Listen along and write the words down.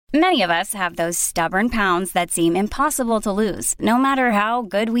Many of us have those stubborn pounds that seem impossible to lose, no matter how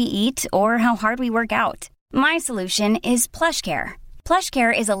good we eat or how hard we work out. My solution is PlushCare.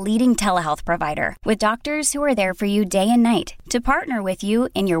 PlushCare is a leading telehealth provider with doctors who are there for you day and night to partner with you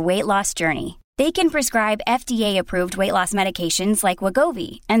in your weight loss journey. They can prescribe FDA-approved weight loss medications like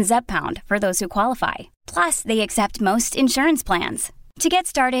Wegovy and Zepbound for those who qualify. Plus, they accept most insurance plans. To get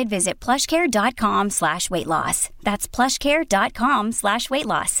started, visit plushcare.com/weightloss. That's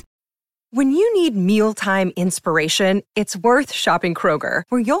plushcare.com/weightloss. When you need mealtime inspiration, it's worth shopping Kroger,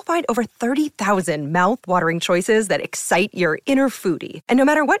 where you'll find over 30,000 mouth-watering choices that excite your inner foodie. And no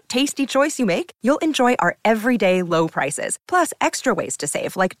matter what tasty choice you make, you'll enjoy our everyday low prices, plus extra ways to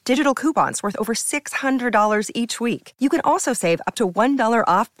save, like digital coupons worth over $600 each week. You can also save up to $1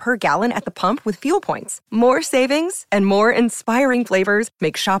 off per gallon at the pump with fuel points. More savings and more inspiring flavors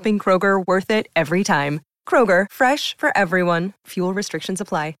make shopping Kroger worth it every time. Kroger, fresh for everyone. Fuel restrictions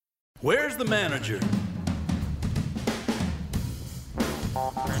apply. Where's the manager?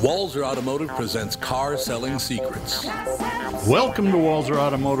 Walser Automotive presents Car Selling Secrets. Welcome to Walser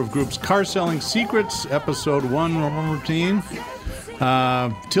Automotive Group's Car Selling Secrets, Episode 114.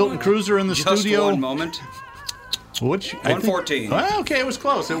 Tilton Cruiser in the Just studio. one moment. Which 114. Okay, it was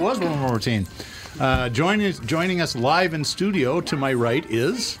close. It was 114. Joining us live in studio to my right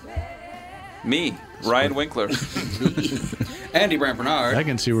is... Me, Ryan Winkler. Andy Brant Bernard. I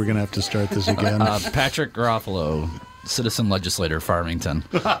can see we're going to have to start this again. Patrick Garofalo, citizen legislator, Farmington.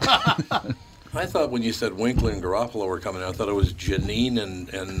 I thought when you said Winkler and Garofalo were coming out, I thought it was Janine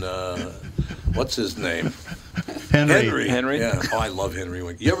and what's his name? Henry. Yeah. Oh, I love Henry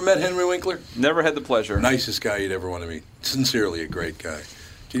Winkler. You ever met Henry Winkler? Never had the pleasure. Nicest guy you'd ever want to meet. Sincerely a great guy.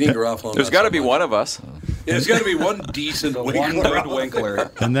 Janine Garofalo. There's got to be one of us. Yeah, there's got to be one decent One good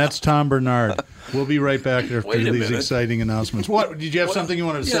Winkler. And that's Tom Bernard. We'll be right back after Wait a these minute. exciting announcements. What? Did you have something you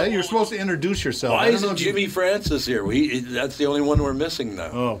wanted to say? You're supposed to introduce yourself. Why I don't isn't know if you- Jimmy Francis here? That's the only one we're missing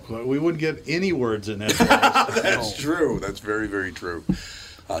now. Oh, we wouldn't get any words in it. That's true. That's very, very true.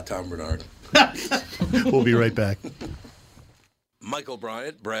 Tom Bernard. We'll be right back. Michael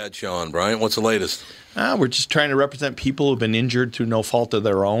Bryant, Bradshaw and Bryant, what's the latest? We're just trying to represent people who've been injured through no fault of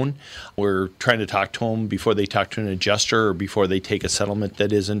their own. We're trying to talk to them before they talk to an adjuster or before they take a settlement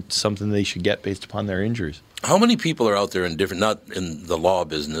that isn't something they should get based upon their injuries. How many people are out there not in the law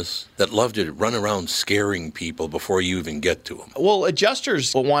business, that love to run around scaring people before you even get to them? Well,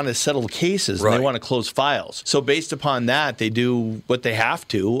 adjusters want to settle cases and Right. they want to close files. So based upon that, they do what they have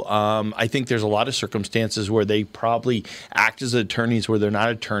to. I think there's a lot of circumstances where they probably act as attorneys where they're not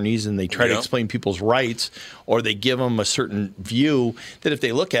attorneys and they try to explain people's rights, or they give them a certain view that if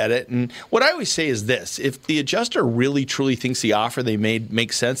they look at it. And what I always say is this: if the adjuster really truly thinks the offer they made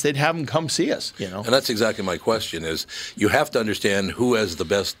makes sense, they'd have them come see us. And that's exactly my question is, you have to understand who has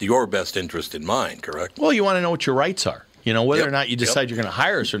your best interest in mind, correct? Well, you want to know what your rights are. Whether or not you decide you're going to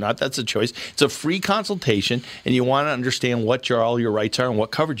hire us or not, that's a choice. It's a free consultation, and you want to understand what all your rights are and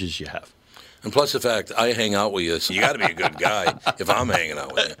what coverages you have. And plus the fact I hang out with you, so you got to be a good guy if I'm hanging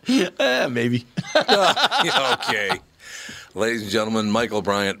out with you. Maybe. Okay. Ladies and gentlemen, Michael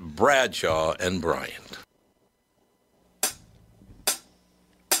Bryant, Bradshaw and Bryant.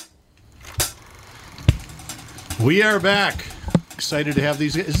 We are back. Excited to have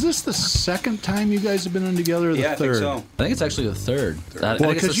these. Is this the second time you guys have been in together, or the Yeah, I third? think so. I think it's actually the third.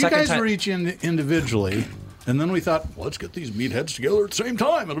 Well, because you guys were each individually, and then we thought, let's get these meatheads together at the same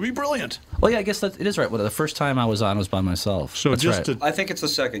time. It'll be brilliant. Well, yeah, I guess it is right. Well, the first time I was on was by myself. So That's just right. to, I think it's the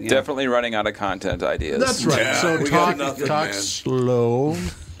second. Yeah. Definitely running out of content ideas. that's right. Yeah, So we got talk nothing, man. slow.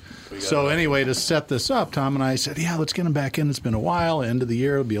 So anyway, to set this up, Tom and I said, yeah, let's get him back in. It's been a while. End of the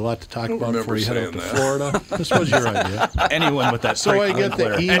year. It'll be a lot to talk about before you head up to Florida. This was your idea. Anyone with that. So I get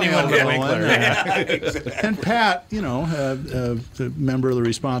the email going. Exactly. And Pat, the member of the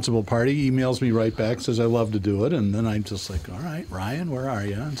responsible party, emails me right back, says, I love to do it. And then I'm just like, all right, Ryan, where are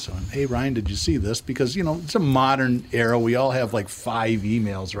you? And so, hey, Ryan, did you see this? Because, it's a modern era. We all have like 5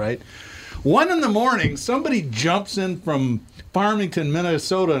 emails, right? 1 a.m, somebody jumps in from Farmington,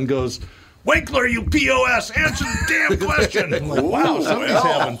 Minnesota, and goes, Winkler, you POS, answer the damn question. I'm like, wow, somebody's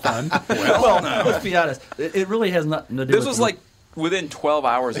having fun. Well, let's be honest. It really has nothing to do with... This was like within 12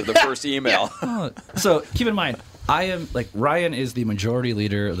 hours of the first email. So keep in mind, Ryan is the majority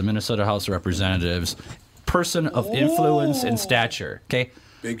leader of the Minnesota House of Representatives, person of influence and stature, okay?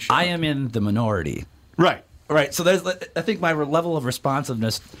 Big shot. I am in the minority. Right. Right, so I think my level of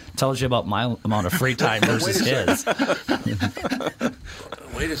responsiveness tells you about my amount of free time versus his.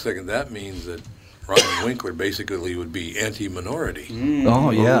 Wait a second. That means that Ryan Winkler basically would be anti-minority. Oh,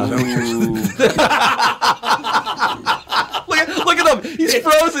 yeah. Is that what you're saying? Look at Tom. He's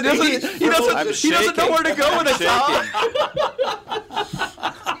frozen. He doesn't know where to go with it, Tom.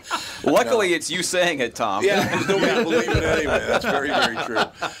 Luckily, it's you saying it, Tom. Yeah, nobody will believe it anyway. That's very, very true.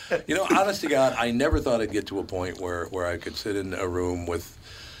 You know, honest to God, I never thought I'd get to a point where I could sit in a room with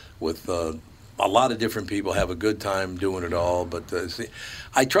a lot of different people, have a good time doing it all. But see,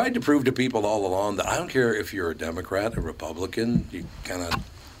 I tried to prove to people all along that I don't care if you're a Democrat, a Republican, you kind of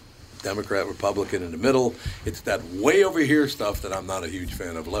Democrat, Republican in the middle. It's that way over here stuff that I'm not a huge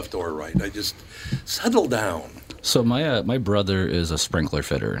fan of, left or right. I just settle down. So my brother is a sprinkler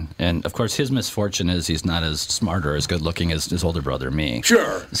fitter, and of course his misfortune is he's not as smart or as good looking as his older brother, me.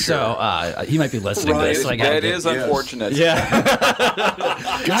 Sure. So he might be listening to this. It is unfortunate. Yeah.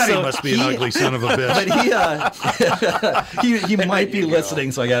 God, he must be an ugly son of a bitch. But he might be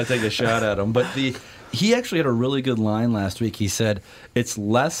listening, so I got to take a shot at him. But he actually had a really good line last week. He said, it's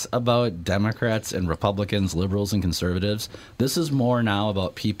less about Democrats and Republicans, liberals and conservatives. This is more now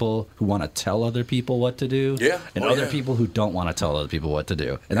about people who want to tell other people what to do and other people who don't want to tell other people what to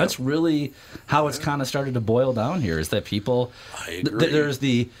do. And that's really how it's kind of started to boil down here, is that people, there's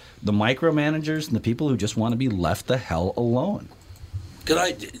the micromanagers and the people who just want to be left the hell alone.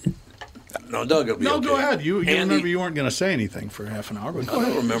 No, Doug, it'll be okay. No, go ahead. You remember you weren't going to say anything for half an hour. But I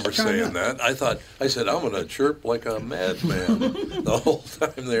don't remember saying that. I said, I'm going to chirp like a madman the whole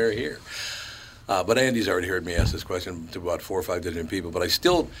time they're here. But Andy's already heard me ask this question to about 4 or 5 different people. But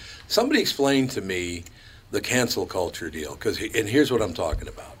somebody explained to me the cancel culture deal. And here's what I'm talking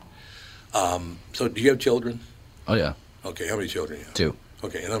about. So do you have children? Oh, yeah. Okay, how many children do you have? 2.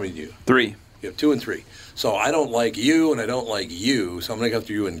 Okay, and how many do you? 3. You have 2 and 3. So I don't like you, and I don't like you, so I'm going to go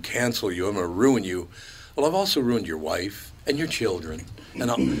after you and cancel you. I'm going to ruin you. Well, I've also ruined your wife and your children. And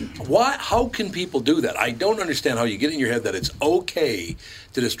how can people do that? I don't understand how you get in your head that it's okay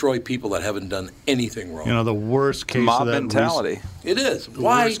to destroy people that haven't done anything wrong. You know, the worst case mob of that mentality. It is. The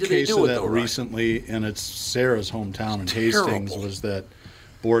Why worst did they case do of it that though, recently, and it's Sarah's hometown in Hastings, terrible. was that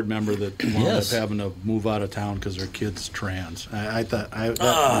board member that wound up having to move out of town because her kid's trans.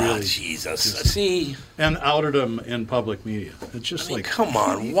 Really Jesus. See, and outed him in public media. It's just come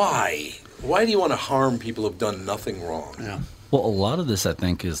on, why? Why do you want to harm people who've done nothing wrong? Yeah. Well, a lot of this, I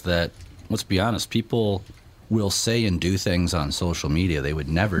think, is that, let's be honest, people will say and do things on social media they would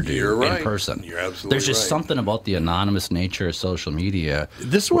never do in person. You're absolutely There's just something about the anonymous nature of social media.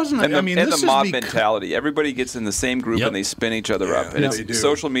 This wasn't. And this the mob mentality. Everybody gets in the same group and they spin each other up. And it's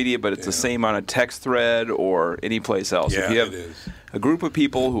social media, but it's the same on a text thread or any place else. Yeah, if you have a group of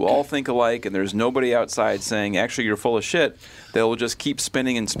people who all think alike and there's nobody outside saying, actually, you're full of shit, they'll just keep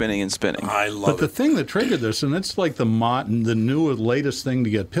spinning and spinning and spinning. I love But the thing that triggered this, and it's like the new latest thing to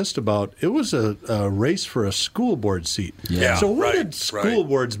get pissed about, it was a race for a school board seat. Yeah. So when did school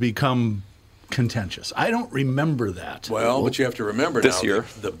boards become contentious? I don't remember that. Well, but you have to remember this now, year.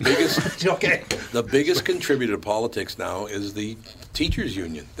 the biggest Okay. The biggest contributor to politics now is the teachers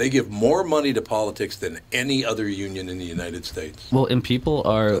union. They give more money to politics than any other union in the United States. Well, and people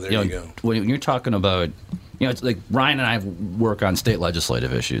are, So there you go. when you're talking about, it's like Ryan and I work on state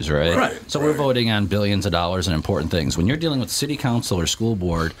legislative issues, right? Right, So we're voting on billions of dollars on important things. When you're dealing with city council or school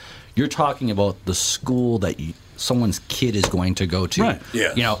board, you're talking about the school that someone's kid is going to go to. Right.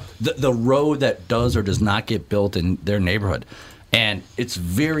 Yes. The road that does or does not get built in their neighborhood. And it's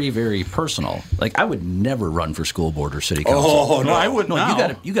very, very personal. Like, I would never run for school board or city council. Oh, no, I wouldn't. No,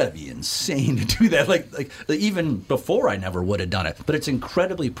 you got to be insane to do that. Like even before, I never would have done it. But it's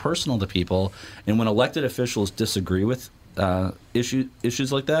incredibly personal to people. And when elected officials disagree with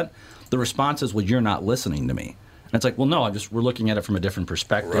issues like that, the response is, "Well, you're not listening to me." And it's like, well, no, we're looking at it from a different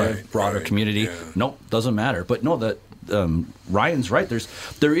perspective, broader community. Yeah. Nope, doesn't matter. But no, that Ryan's right.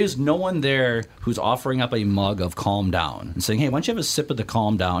 There is no one there who's offering up a mug of calm down and saying, hey, why don't you have a sip of the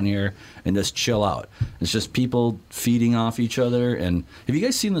calm down here and just chill out? It's just people feeding off each other. And have you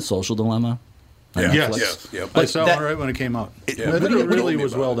guys seen The Social Dilemma? Yeah. on Netflix? Yes. Yep. I saw one right when it came out. Yeah. I think it really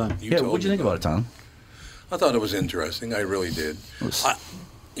was well done. You Yeah, told what'd you me think about it, Tom? I thought it was interesting. I really did.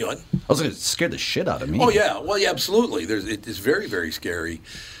 You know what? I was like, it scared the shit out of me. Oh yeah, well yeah, absolutely. It's very, very scary.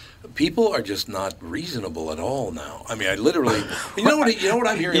 People are just not reasonable at all now. I mean, I literally, you know what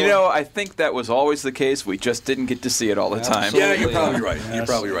I'm hearing. I think that was always the case. We just didn't get to see it all the time. Yeah, you're probably right. You're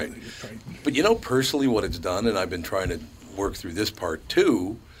probably right. But personally, what it's done, and I've been trying to work through this part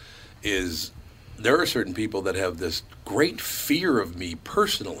too, is there are certain people that have this great fear of me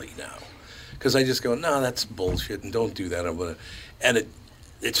personally now, because I just go, no, that's bullshit, and don't do that.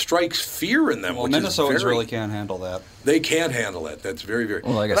 it strikes fear in them. Well, which Minnesotans is very, really can't handle that. They can't handle it. That's very, very.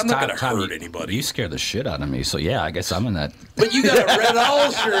 Well, I guess but I'm not going to Tom, hurt anybody. You scare the shit out of me, so yeah, I guess I'm in that. But you got a Red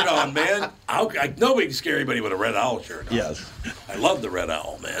Owl shirt on, man. Nobody can scare anybody with a Red Owl shirt on. Yes. I love the Red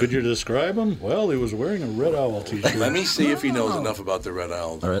Owl, man. Could you describe him? Well, he was wearing a Red Owl T-shirt. Let me see if he knows enough about the Red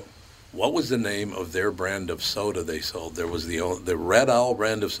Owl. All right. What was the name of their brand of soda they sold? There was the Red Owl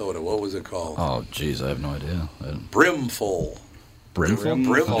brand of soda. What was it called? Oh, geez, I have no idea. Brimful. Brimful?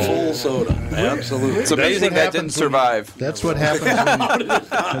 Brimful soda. Absolutely. It's amazing that didn't survive. That's what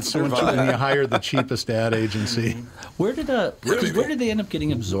happens when you hire the cheapest ad agency. Where did they end up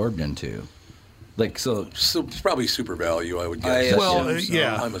getting absorbed into? Like so It's probably Super Value, I would guess.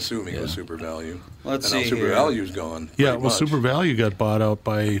 I'm assuming it was Super Value. Let's and now see Super here. Value's gone. Yeah, pretty well, much. Super Value got bought out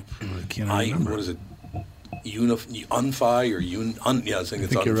by I can't remember. What is it? Unfi or yeah, I think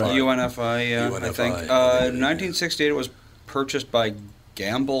it's think you're Unfi. right. UNFI, yeah, I UNFI, think. I think it is. 1968, it was purchased by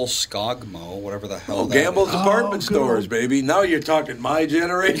Gamble Skogmo, whatever the hell that Gamble's is. department stores, baby. Now you're talking my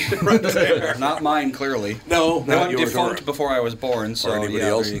generation right there. Not mine, clearly. No, They not went yours defunct before I was born, so or anybody yeah,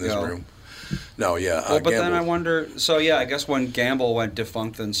 else there in you this go. room. No, yeah. Well, but then Gamble, I wonder, so yeah, I guess when Gamble went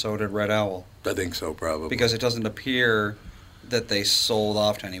defunct, then so did Red Owl. I think so, probably. Because it doesn't appear that they sold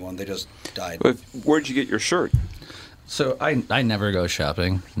off to anyone. They just died. But where'd you get your shirt? So I never go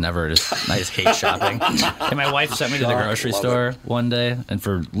shopping. Never. I just hate shopping. And my wife sent me to the grocery store one day. And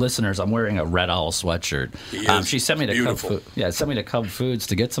for listeners, I'm wearing a Red Owl sweatshirt. She sent me to beautiful. sent me to Cub Foods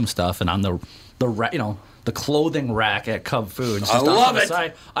to get some stuff. And on the clothing rack at Cub Foods, just I off love to the it.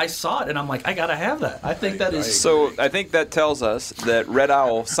 side, I saw it and I'm like, I gotta have that. I think that is So I think that tells us that Red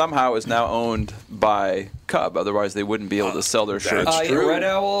Owl somehow is now owned by Cub. Otherwise, they wouldn't be able to sell their shirts. That's true. Red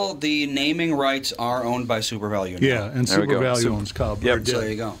Owl, the naming rights are owned by Super Value now. Yeah, and There we Super go. Value Super- owns Cub. Yep. or So did. there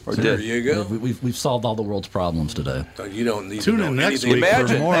you go. Or There did. you go. We've solved all the world's problems today. So you don't need Tune to know in next anything. week for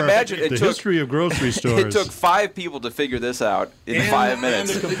Imagine- more imagine it the took- history of grocery stores. It took 5 people to figure this out in 5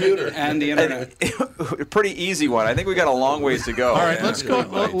 minutes. And the computer. And the internet. A pretty easy one. I think we got a long ways to go. All right, let's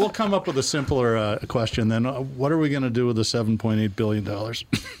go. We'll come up with a simpler question then. What are we going to do with the $7.8 billion?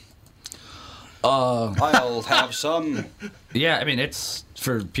 I'll have some. Yeah, I mean, it's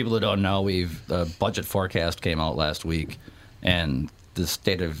for people who don't know. The budget forecast came out last week, and the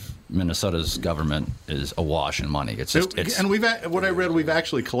state of Minnesota's government is awash in money. It's just, And what I read, we've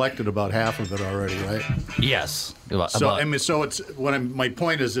actually collected about half of it already, right? yes. So it's my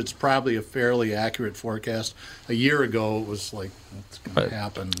point is it's probably a fairly accurate forecast. A year ago, it was like it's going to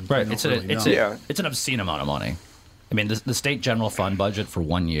happen. Right. You It's don't really know. it's an obscene amount of money. I mean, the state general fund budget for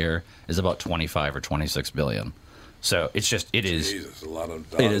 1 year is about 25 or 26 billion. So it is Jesus, a lot of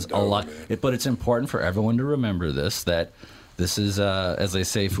a lot. man. But it's important for everyone to remember that this is, as they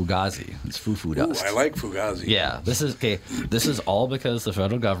say, fugazi. It's foo-foo Ooh, dust. I like Fugazi. Yeah, this is all because the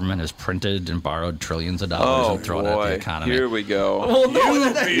federal government has printed and borrowed trillions of dollars Oh, and thrown it at boy. the economy. Here we go. Well,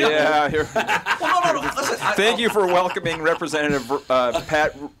 no, Yeah. Here. Thank you for welcoming Representative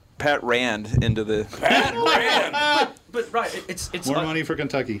Pat Rand into the. but right, it's More money for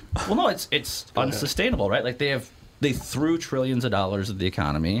Kentucky. Well, no, it's unsustainable, right? Like they threw trillions of dollars at the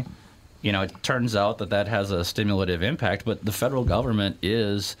economy. You know, it turns out that has a stimulative impact, but the federal government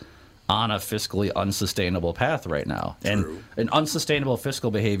is on a fiscally unsustainable path right now. And True. an unsustainable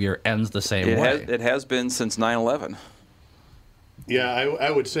fiscal behavior ends the same way. It has been since 9/11. Yeah,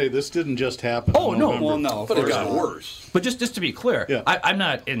 I would say this didn't just happen. Oh, in no. November. Well, no. But it first got of all. worse. But just to be clear, Yeah. I'm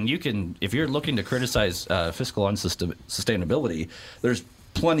not, and you can, if you're looking to criticize fiscal unsustainability, there's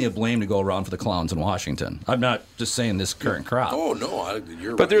plenty of blame to go around for the clowns in Washington. I'm not just saying this current crop. Oh, no,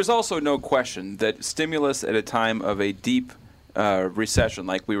 you're But right. there's also no question that stimulus at a time of a deep recession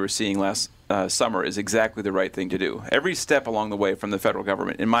like we were seeing last summer is exactly the right thing to do. Every step along the way from the federal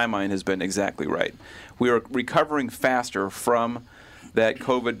government, in my mind, has been exactly right. We are recovering faster from that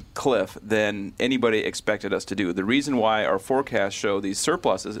COVID cliff than anybody expected us to do. The reason why our forecasts show these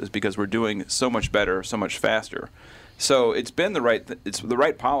surpluses is because we're doing so much better, so much faster. So it's been the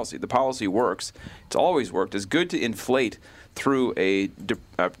right policy. The policy works. It's always worked. It's good to inflate through a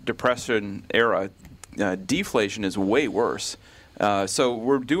depression era. Deflation is way worse. So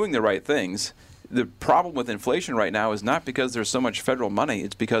we're doing the right things. The problem with inflation right now is not because there's so much federal money.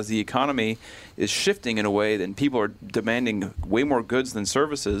 It's because the economy is shifting in a way that people are demanding way more goods than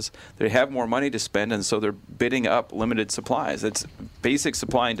services. They have more money to spend, and so they're bidding up limited supplies. It's basic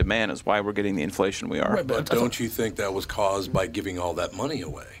supply and demand is why we're getting the inflation we are. Right, But don't you think that was caused by giving all that money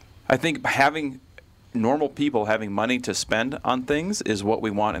away? I think having normal people having money to spend on things is what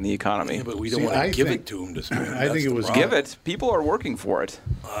we want in the economy. Yeah, but we don't want to give it to them to spend. I think it was give it. People are working for it.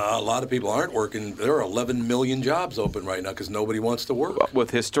 A lot of people aren't working. There are 11 million jobs open right now because nobody wants to work.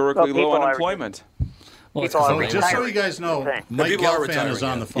 With historically low unemployment. Well, it's People are because- just so you guys know, Mike People are Gelfand is retiring,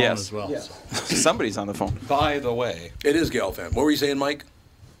 on the phone yes. as well. Yes. So. Somebody's on the phone. By the way, It is Gelfand. What were you saying, Mike?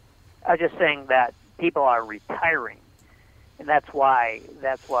 I was just saying that people are retiring, and that's why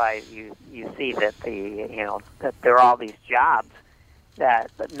you see that that there are all these jobs that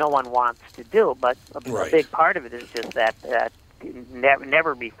no one wants to do. But a big part of it is just that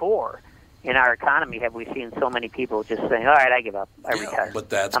never before in our economy have we seen so many people just saying, "All right, I give up, I retire." But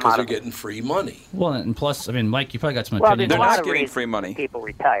that's I'm because out they're of it." getting free money. Well, and plus, I mean, Mike, you probably got some Well, opinions. there's They're a lot not of getting reasons free money. People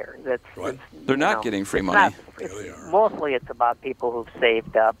retire. What? They're not getting free it's money. Mostly, it's about people who've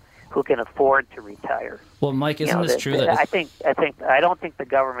saved up, who can afford to retire. Well, Mike, You isn't know, this true that I don't think the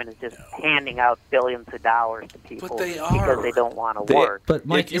government is just handing out billions of dollars to people But they because are. they don't want to work. But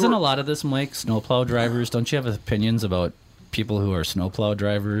Mike, If you isn't were- a lot of this, Mike, snowplow drivers? Don't you have opinions about people who are snowplow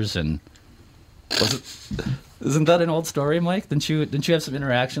drivers? And isn't that an old story, Mike? Didn't you have some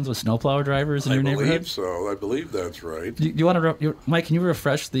interactions with snowplow drivers in I your believe neighborhood? so. I believe that's right. Do you want to, Mike? Can you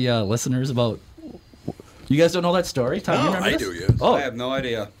refresh the listeners about? You guys don't know that story, Tom? No, you remember I this? do, yes. Oh, I have no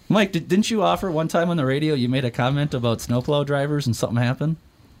idea. Mike, didn't you offer one time on the radio? You made a comment about snowplow drivers and something happened.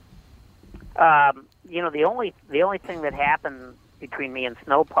 The only thing that happened between me and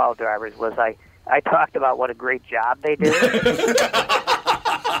snowplow drivers was I talked about what a great job they did.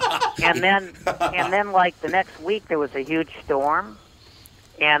 and then like the next week there was a huge storm,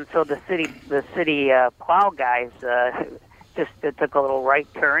 and so the city plow guys just took a little right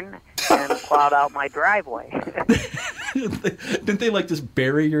turn and plowed out my driveway. Didn't they like just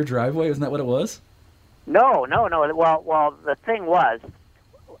bury your driveway? Isn't that what it was? No. Well, the thing was,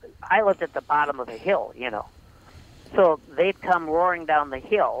 I lived at the bottom of a hill, So they'd come roaring down the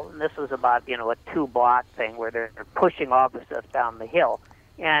hill, and this was about, a 2-block thing where they're pushing all the stuff down the hill.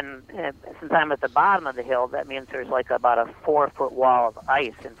 And since I'm at the bottom of the hill, that means there's like about a 4-foot wall of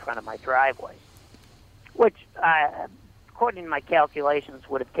ice in front of my driveway, which, according to my calculations,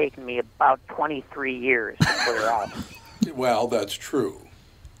 would have taken me about 23 years to clear out. Well, that's true.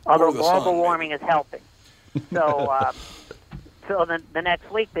 Although Or the sun, global warming is helping. So, so the next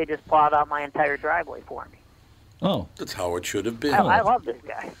week they just plowed out my entire driveway for me. Oh, That's how it should have been. I love this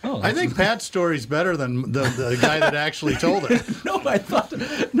guy. I think Pat's story's better than the guy that actually told it.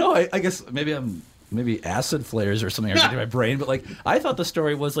 I guess maybe acid flares or something are getting my brain, but like I thought the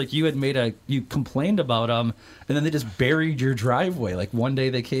story was like you complained about them, and then they just buried your driveway. Like one day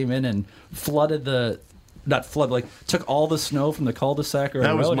they came in and took all the snow from the cul-de-sac or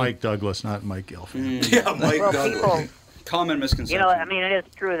That was road. Mike Douglas, not Mike Gelfand. Yeah, Mike Well, Douglas. Common misconception. it is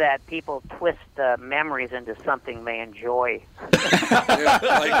true that people twist memories into something they enjoy. Yeah,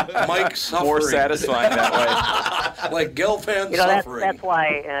 like Mike suffering. More satisfying that way. Like Gelfand That's suffering.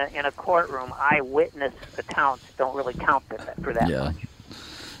 why in a courtroom, eyewitness accounts don't really count for that Yeah. much.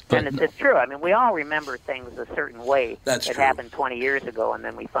 And it's true. I mean, we all remember things a certain way That's that true. happened 20 years ago, and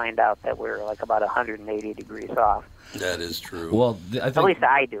then we find out that we're like about 180 degrees off. That is true. Well, I At think least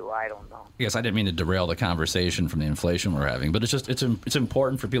I do. I don't know. I guess I didn't mean to derail the conversation from the inflation we're having, but it's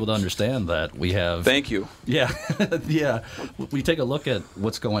important for people to understand that we have. Thank you. Yeah, yeah. We take a look at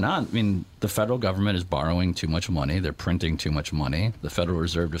what's going on. I mean, the federal government is borrowing too much money. They're printing too much money. The Federal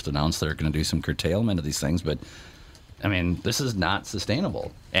Reserve just announced they're going to do some curtailment of these things, but I mean, this is not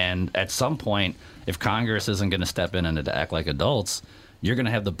sustainable. And at some point, if Congress isn't going to step in and act like adults, you're going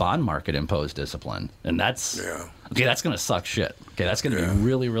to have the bond market impose discipline, and that's that's going to suck shit. Okay, that's going to be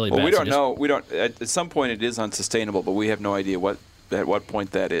really, really bad. Well, we don't know. We don't. At some point, it is unsustainable, but we have no idea at what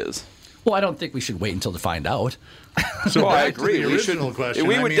point that is. Well, I don't think we should wait until to find out. So Well, I back to agree. the We original should. question.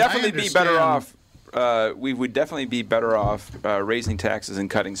 We I would mean, I definitely be better understand- off. We would definitely be better off raising taxes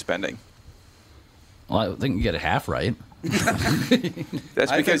and cutting spending. Well, I think you get it half right. That's I because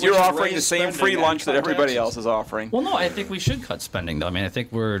think we you're should offering the raise same spending free and lunch that cut everybody taxes. else is offering. Well, no, I think we should cut spending, though. I mean, I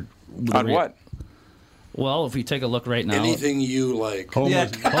think we're On what? Well, if we take a look right now, Anything you like.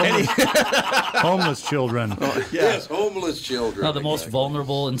 Homeless children. Yes, homeless children. the most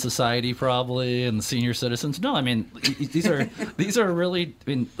vulnerable in society, probably, and the senior citizens. No, I mean these are really. I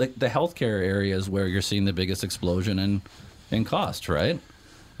mean, like the healthcare areas where you're seeing the biggest explosion in cost, right?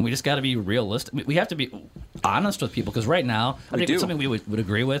 And we just got to be realistic. We have to be honest with people because right now, I think do. something we would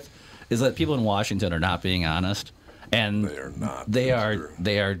agree with is that people in Washington are not being honest. And They are not. They That's are true.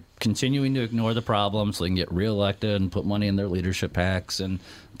 they are continuing to ignore the problem so they can get reelected and put money in their leadership PACs and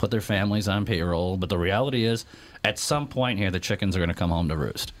put their families on payroll. But the reality is, at some point here, the chickens are going to come home to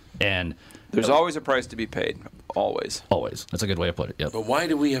roost. And there's always a price to be paid. Always. Always. That's a good way to put it. Yep. But why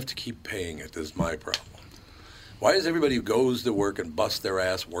do we have to keep paying it? Is my problem. Why is everybody who goes to work and busts their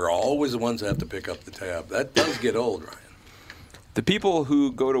ass, we're always the ones that have to pick up the tab? That does get old, Ryan. The people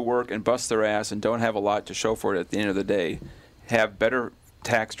who go to work and bust their ass and don't have a lot to show for it at the end of the day have better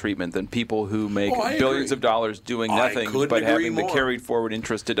tax treatment than people who make billions of dollars doing nothing but having the carried forward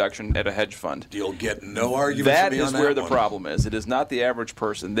interest deduction at a hedge fund. You'll get no argument That from me on is that where the one. problem is. It is not the average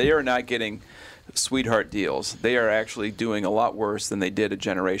person. They are not getting sweetheart deals. They are actually doing a lot worse than they did a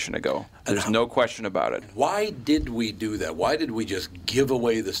generation ago. There's no question about it. Why did we do that? Why did we just give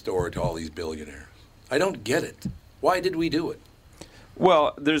away the store to all these billionaires? I don't get it. Why did we do it?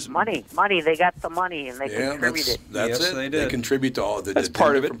 Well, there's money. They got the money and they contributed. That's Yes, it. they did. They contribute to all the That's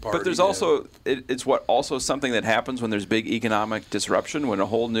part of it. different But there's parties, also it's also something that happens when there's big economic disruption, when a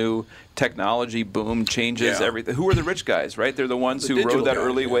whole new technology boom changes everything. Who are the rich guys, right? They're the ones The who rode digital that guys,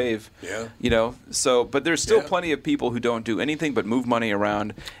 early wave. Yeah. You know. So, but there's still plenty of people who don't do anything but move money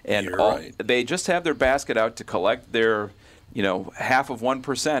around, and You're right. they just have their basket out to collect their,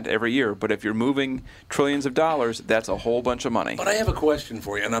 0.5% every year. But if you're moving trillions of dollars, that's a whole bunch of money. But I have a question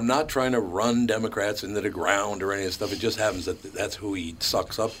for you, and I'm not trying to run Democrats into the ground or any of this stuff. It just happens that that's who he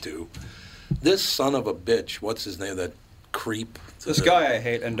sucks up to. This son of a bitch, what's his name, that creep? This guy I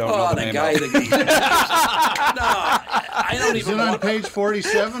hate and don't know the name guy of. I don't Is even it on want page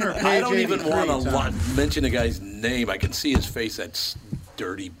 47 or page I don't even 83, want to Tom? mention a guy's name. I can see his face. That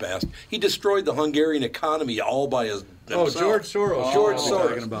dirty bastard. He destroyed the Hungarian economy all by himself. George Soros. George Oh, Soros.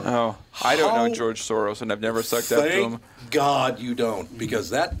 talking about. Oh, I don't know George Soros, and I've never sucked up to him. Thank God you don't, because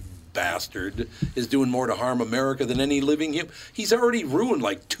that bastard is doing more to harm America than any living human. He's already ruined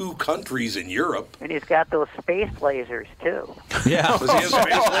like 2 countries in Europe. And he's got those space lasers too. Yeah. Was he a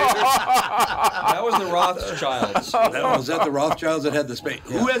space laser? That was the Rothschilds. Was that the Rothschilds that had the space?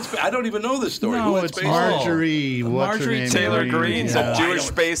 Who had space? I don't even know this story. Who No, had it's space? Marjorie. What's her Marjorie name? Taylor Greene said I Jewish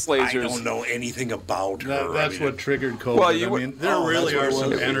don't- space I lasers. don't know anything about her. That's what triggered COVID. Well, you I mean, would- there really that's are what it some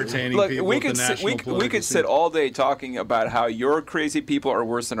was. entertaining Look, people we at the could sit, national we political could sit scene. all day talking about how your crazy people are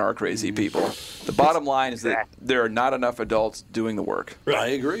worse than our crazy people. The bottom line is that there are not enough adults doing the work. I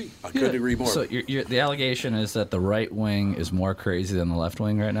agree. I couldn't agree more. So the allegation is that the right wing is more crazy than the left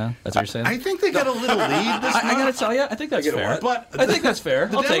wing right now? That's what you're saying? I think they got a little lead this I month. got to tell you, I think that's get a fair. what? But I think that's fair.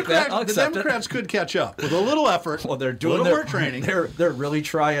 I'll take that. I'll The accept it. Democrats could catch up with a little effort. Well, they're a doing little their more training. They're really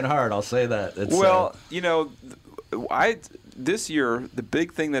trying hard. I'll say that. It's, Well, this year, the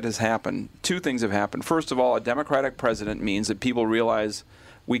big thing that has happened, 2 things have happened. First of all, a Democratic president means that people realize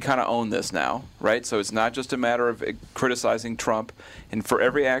we kind of own this now, right? So it's not just a matter of criticizing Trump. And for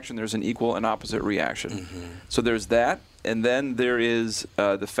every action, there's an equal and opposite reaction. Mm-hmm. So there's that. And then there is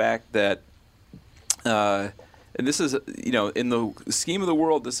the fact that, and this is, in the scheme of the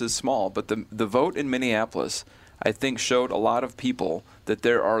world, this is small, but the vote in Minneapolis, I think, showed a lot of people that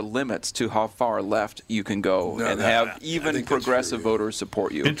there are limits to how far left you can go and have even progressive voters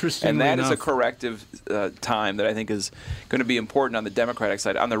support you. Interestingly and that is a enough- corrective time that I think is going to be important on the Democratic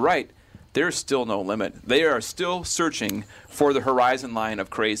side. On the right, there's still no limit. They are still searching for the horizon line of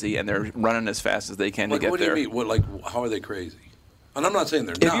crazy, and they're running as fast as they can to get what there. do you mean? How are they crazy? And I'm not saying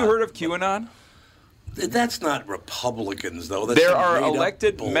they're not. Have you heard of QAnon? That's not Republicans, though. That's There some are made-up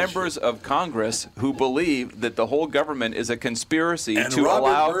elected bullshit. members of Congress who believe that the whole government is a conspiracy And to Robert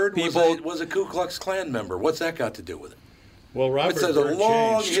allow Byrd people. was a Ku Klux Klan member. What's that got to do with it? Well, Robert It says a Byrd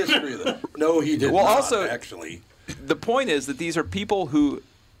long changed. history of that. No, he did Well, not, also- actually. The point is that these are people who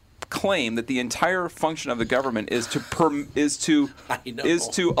claim that the entire function of the government is to I know. is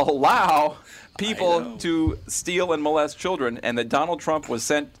to allow I people know. to steal and molest children, and that Donald Trump was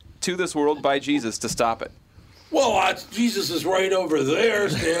sent to this world by Jesus to stop it. Well, Jesus is right over there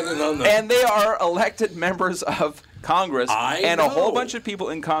standing on the... And they are elected members of Congress, and a whole know. bunch of people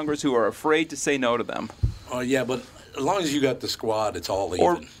in Congress who are afraid to say no to them. Oh, yeah, but as long as you got the squad, it's all even.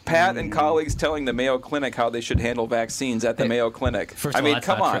 Or Pat and colleagues telling the Mayo Clinic how they should handle vaccines at the Mayo Clinic. First of I all, mean, that's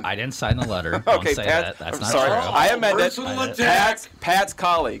come not on. true. I didn't sign the letter. Okay, Don't say Pat. that. That's I'm not sorry. true. I amended. Personal attack. Pat's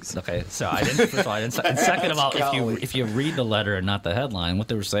colleagues. Okay, so I didn't. First of all, I didn't. And second of all, if you read the letter and not the headline, what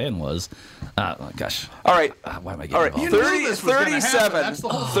they were saying was, gosh. All right. Why am I getting All right. involved?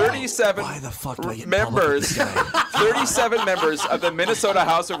 37 Why the fuck do I get members, 37 members of the Minnesota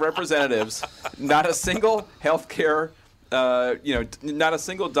House of Representatives, not a single health care not a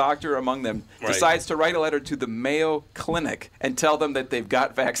single doctor among them decides to write a letter to the Mayo Clinic and tell them that they've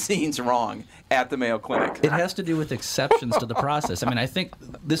got vaccines wrong at the Mayo Clinic. It has to do with exceptions to the process. I mean, I think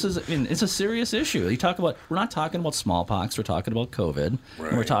it's a serious issue. We're not talking about smallpox, we're talking about COVID. Right.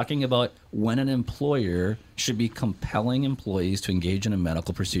 And we're talking about when an employer should be compelling employees to engage in a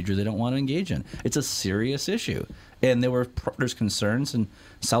medical procedure they don't want to engage in. It's a serious issue. And there's concerns in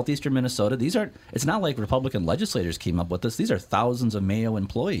southeastern Minnesota. It's not like Republican legislators came up with this. These are thousands of Mayo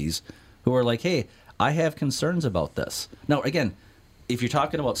employees who are like, hey, I have concerns about this. Now, again, if you're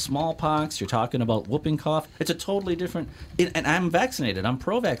talking about smallpox, you're talking about whooping cough, it's a totally different. And I'm vaccinated. I'm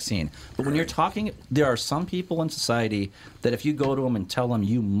pro-vaccine. But when you're talking, there are some people in society that if you go to them and tell them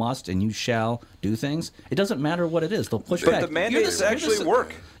you must and you shall do things, it doesn't matter what it is. They'll push back. The mandates actually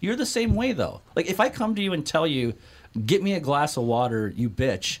work. You're the same way, though. Like, if I come to you and tell you, get me a glass of water, you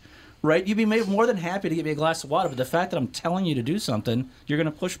bitch, right? You'd be more than happy to get me a glass of water, but the fact that I'm telling you to do something, you're going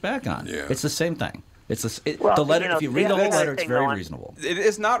to push back on. Yeah. It's the same thing. It's Well, if you read the whole letter, it's very reasonable. It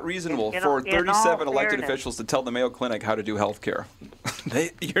is not reasonable for 37 elected officials to tell the Mayo Clinic how to do health care.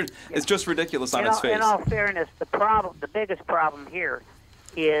 It's just ridiculous on its face. In all fairness, the biggest problem here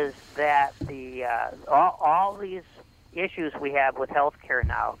is that all these issues we have with health care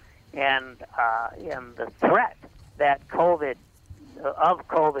now and the threat that COVID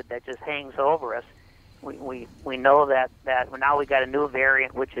that just hangs over us. We know that now we got a new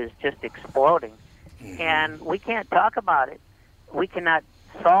variant which is just exploding. And we can't talk about it. We cannot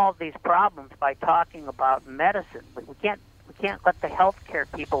solve these problems by talking about medicine. We can't let the healthcare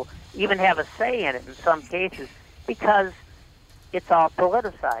people even have a say in it in some cases because it's all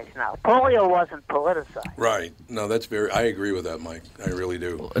politicized now. Polio wasn't politicized. Right. No, I agree with that, Mike. I really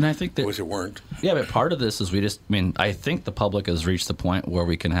do. And I think that. I wish it weren't. Yeah, but part of this is I think the public has reached the point where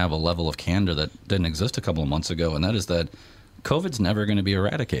we can have a level of candor that didn't exist a couple of months ago, and that is that COVID's never going to be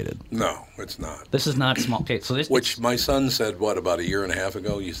eradicated. No, it's not. This is not small. Okay, so which my son said, about a year and a half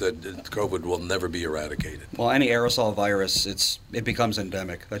ago? You said COVID will never be eradicated. Well, any aerosol virus, it becomes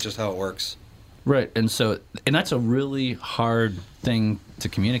endemic. That's just how it works. Right, and that's a really hard thing to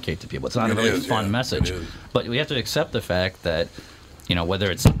communicate to people. It's not a very fun message, but we have to accept the fact that,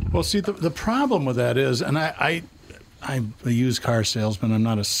 whether it's the problem with that is, and I'm a used car salesman. I'm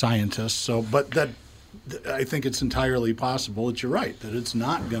not a scientist, but that. I think it's entirely possible that you're right, that it's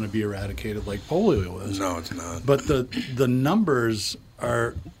not going to be eradicated like polio was. No, it's not. But the numbers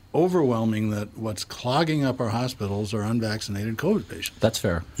are overwhelming that what's clogging up our hospitals are unvaccinated COVID patients. That's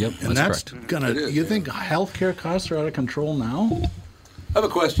fair. Yep. And that's going to, you think healthcare costs are out of control now? I have a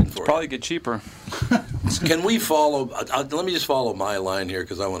question for you. Probably get cheaper. Can we follow? Let me just follow my line here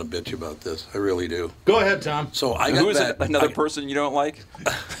because I want to bitch about this. I really do. Go ahead, Tom. So I got Who is it? Another person you don't like?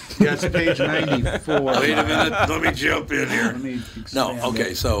 Yeah, it's page 94. Wait a minute. Let me jump in here. No,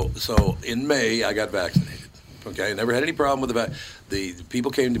 okay. So in May I got vaccinated. Okay, I never had any problem with the people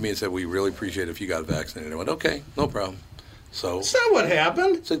came to me and said, "We really appreciate it if you got vaccinated." I went, "Okay, no problem." So that's not what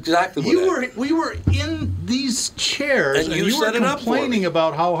happened. That's exactly what happened. We were in these chairs, and you were complaining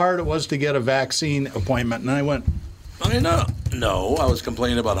about how hard it was to get a vaccine appointment, and I went, No, I was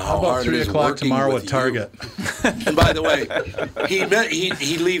complaining about how hard it is 3 o'clock working tomorrow with at Target. And by the way,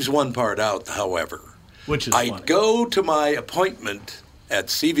 he leaves one part out, however. Which is I go to my appointment at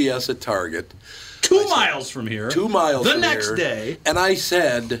CVS at Target. 2 miles from here. 2 miles from here. The next day. And I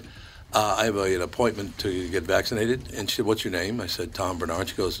said, I have an appointment to get vaccinated. And she said, "What's your name?" I said, "Tom Bernard."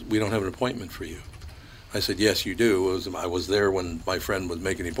 She goes, "We don't have an appointment for you." I said, "Yes, you do." I was there when my friend was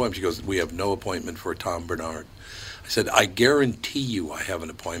making the appointment. She goes, "We have no appointment for Tom Bernard." I said, "I guarantee you I have an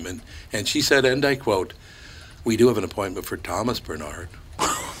appointment." And she said, and I quote, "We do have an appointment for Thomas Bernard."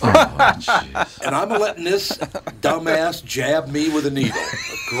 And I'm letting this dumbass jab me with a needle.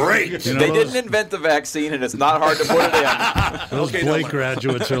 Great. They didn't invent the vaccine, and it's not hard to put it in. Those Blake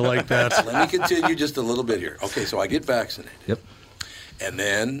graduates are like that. Let me continue just a little bit here. Okay, so I get vaccinated. Yep. And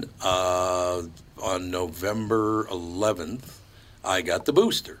then on November 11th, I got the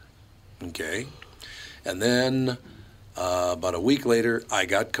booster. Okay. And then about a week later, I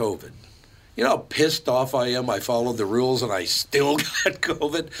got COVID. You know how pissed off I am? I followed the rules and I still got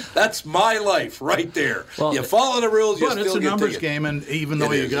COVID. That's my life right there. Well, you follow the rules, you still get it's a numbers game, and even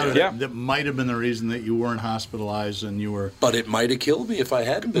though you got it, yeah. that might have been the reason that you weren't hospitalized and you were. But it might have killed me if I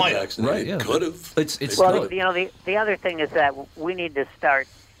hadn't been vaccinated. Right, yeah. Could have. The other thing is that we need to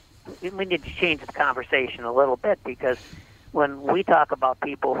change the conversation a little bit, because when we talk about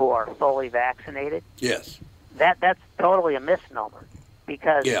people who are fully vaccinated, yes, that's totally a misnomer.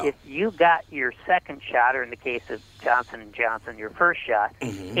 Because if you got your second shot, or in the case of Johnson & Johnson, your first shot,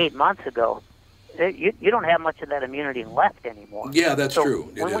 8 months ago, you don't have much of that immunity left anymore. Yeah, that's so true.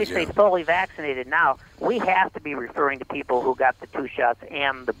 When we say fully vaccinated now, we have to be referring to people who got the 2 shots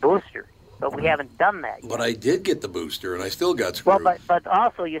and the booster. But we haven't done that yet. But I did get the booster, and I still got screwed. Well, but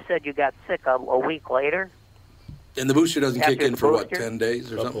also you said you got sick a week later. And the booster doesn't kick in for, booster? 10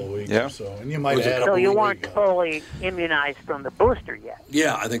 days or Couple something? of weeks Yeah. or so. And you might add So up you a weren't week. fully immunized from the booster yet.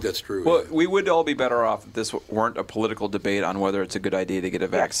 Yeah, I think that's true. Well, we would all be better off if this weren't a political debate on whether it's a good idea to get a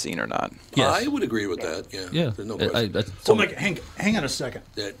vaccine or not. I would agree with that. Yeah. There's no question. Well, Mike, hang on a second.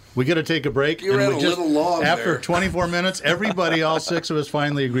 That- We got to take a break. You ran a little long After there. 24 minutes, everybody, all 6 of us,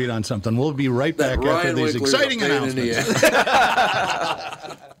 finally agreed on something. We'll be right back after Ryan these Winkler's exciting a pain in the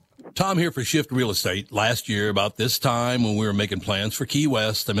announcements. Tom here for Shift Real Estate. Last year, about this time when we were making plans for Key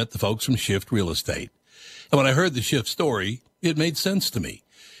West, I met the folks from Shift Real Estate. And when I heard the Shift story, it made sense to me.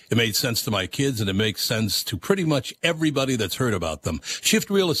 It made sense to my kids, and it makes sense to pretty much everybody that's heard about them. Shift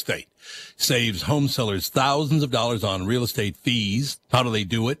Real Estate saves home sellers thousands of dollars on real estate fees. How do they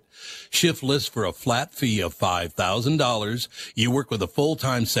do it? Shift lists for a flat fee of $5,000. You work with a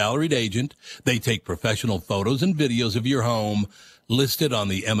full-time salaried agent. They take professional photos and videos of your home, list it on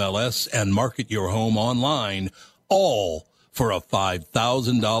the MLS, and market your home online, all for a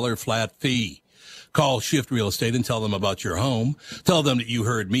 $5,000 flat fee. Call Shift Real Estate and tell them about your home. Tell them that you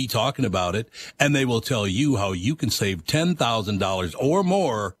heard me talking about it, and they will tell you how you can save $10,000 or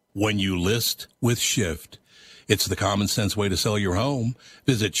more when you list with Shift. It's the common sense way to sell your home.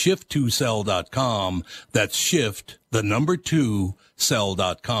 Visit shift2sell.com. That's shift, the number 2,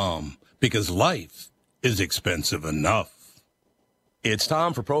 sell.com. Because life is expensive enough. It's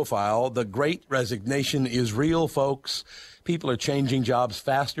time for Profile. The Great Resignation is real, folks. People are changing jobs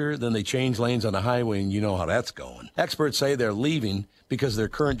faster than they change lanes on the highway, and you know how that's going. Experts say they're leaving because their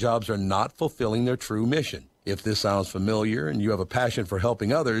current jobs are not fulfilling their true mission. If this sounds familiar and you have a passion for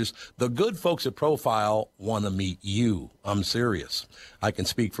helping others, the good folks at Profile want to meet you. I'm serious. I can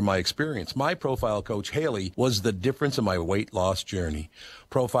speak from my experience. My Profile coach, Haley, was the difference in my weight loss journey.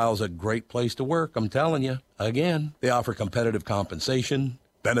 Profile is a great place to work, I'm telling you. Again, they offer competitive compensation,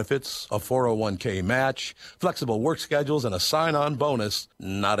 benefits, a 401k match, flexible work schedules, and a sign-on bonus.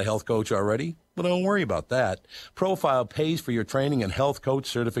 Not a health coach already? Well, don't worry about that. Profile pays for your training and health coach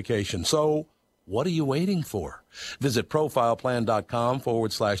certification. So, what are you waiting for? Visit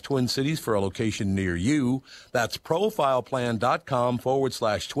profileplan.com/Twin Cities for a location near you. That's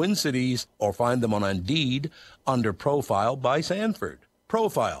profileplan.com/Twin Cities, or find them on Indeed under Profile by Sanford.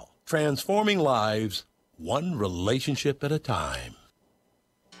 Profile, transforming lives, one relationship at a time.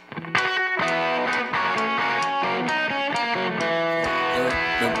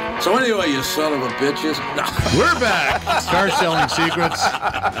 So anyway, you son of a bitches. We're back. Star Selling Secrets.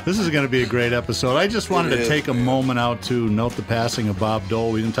 This is going to be a great episode. I just wanted to take a moment out to note the passing of Bob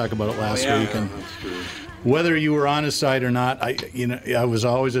Dole. We didn't talk about it last week. And whether you were on his side or not, I was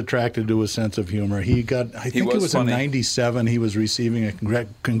always attracted to his sense of humor. He got, I think it was in '97, he was receiving a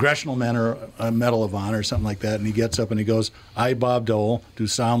Congressional Medal of Honor or something like that, and he gets up and he goes, "I, Bob Dole, do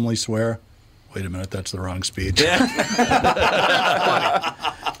solemnly swear." Wait a minute, that's the wrong speech. Yeah.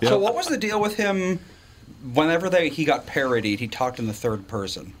 So what was the deal with him whenever he got parodied, he talked in the third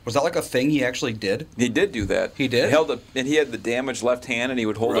person? Was that like a thing he actually did? He did do that. He did? And he had the damaged left hand, and he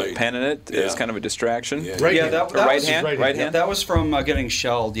would hold a pen in it as kind of a distraction. Yeah, right hand. That was right hand. That was from getting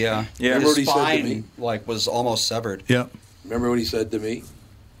shelled, yeah. Remember what he His said to me? spine was almost severed. Yeah. Remember what he said to me?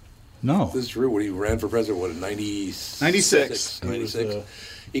 No. This is true. When he ran for president, in 96? 96.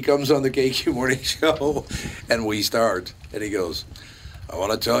 He comes on the KQ Morning Show, and we start, and he goes, "I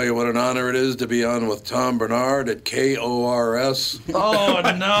want to tell you what an honor it is to be on with Tom Bernard at KORS." Oh,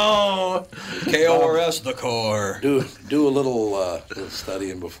 no. KORS, the core. Do a little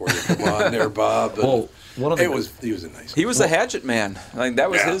studying before you come on there, Bob. Well, he was a nice guy. He was the hatchet man. Like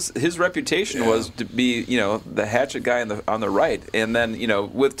that was his reputation was to be, the hatchet guy on the right. And then,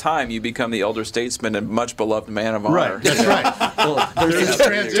 with time you become the elder statesman and much beloved man of honor. Right, that's right. Well, there's a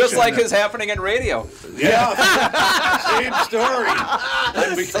transition. Just like is happening in radio. Yeah, same story.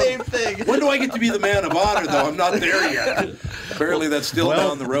 Same thing. When do I get to be the man of honor, though? I'm not there yet. Apparently that's still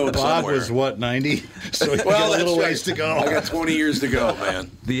down the road Bob somewhere. was, 90? So he got a little ways to go. I got 20 years to go, man.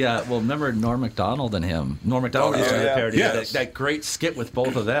 Remember Norm Macdonald and him? Norm Macdonald used to do a parody. Yes. That great skit with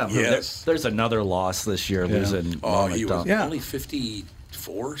both of them. Yes. There's another loss this year losing Norm He was Macdonald. only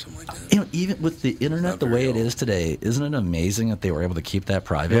 54, something like that. Even with the internet the way it is today, isn't it amazing that they were able to keep that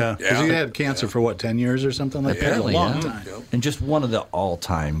private? Yeah, because he had cancer for 10 years or something like that? Apparently, A long time. And just one of the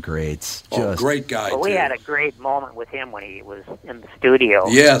all-time greats. Great guy, Well, we had a great moment with him when he was in the studio.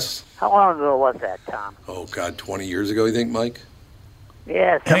 Yes. How long ago was that, Tom? Oh, God, 20 years ago, you think, Mike?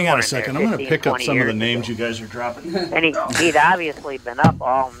 Yeah, Hang on somewhere a second. I'm in going there, to pick up 15, some of the 20 names years you guys are dropping. ago. And he'd obviously been up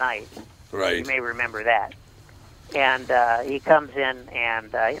all night. Right. You may remember that. And he comes in, and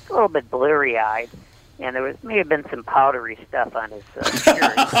he's a little bit blurry-eyed, and may have been some powdery stuff on his shirt.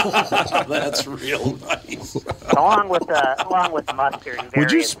 That's real nice. along with mustard. And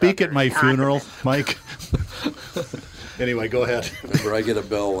Would you various speak at other my funeral, condiments. Mike? Anyway, go ahead. Remember, I get a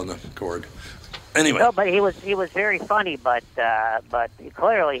bell and a cord. Anyway. No, but he was very funny, but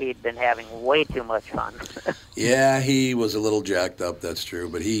clearly he'd been having way too much fun. Yeah, he was a little jacked up, that's true.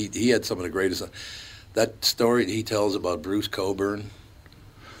 But he had some of the greatest. That story he tells about Bruce Cockburn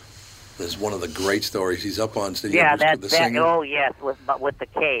is one of the great stories. He's up on stage. Yeah, the singer, oh yes, with the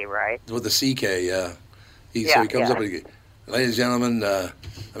K, right? with the CK, yeah. Yeah, So he comes yeah. up and he, ladies and gentlemen, let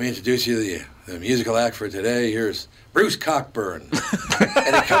me introduce you to the musical act for today. Here's Bruce Cockburn.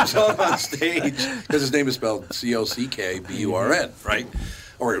 And he comes up on stage, because his name is spelled Cockburn, right?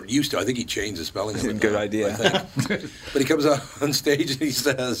 Or it used to. I think he changed the spelling of it. Good now, idea. I think. But he comes out on stage and he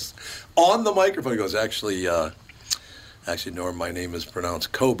says, on the microphone, he goes, actually, Norm, my name is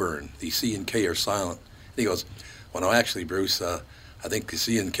pronounced Cockburn. The C and K are silent. And he goes, well, no, actually, Bruce, I think the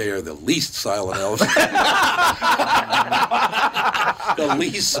C and K are the least silent the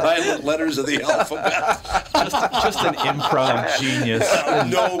least silent letters of the alphabet. Just an improv genius.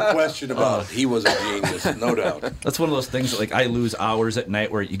 No question about it. He was a genius, no doubt. That's one of those things that, like, I lose hours at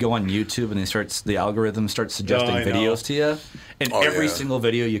night where you go on YouTube and the algorithm starts suggesting I know. videos to you, and every single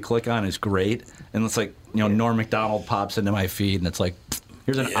video you click on is great, and it's like, Norm Macdonald pops into my feed, and it's like,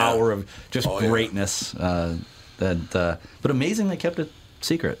 here's an hour of just greatness. But amazing they kept it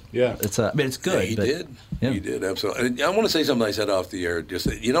secret. Yeah, it's it's good. Yeah, he but, did. Yeah. He did, absolutely. And I want to say something I said off the air. Just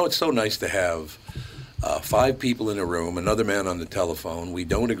that, it's so nice to have 5 people in a room, another man on the telephone. We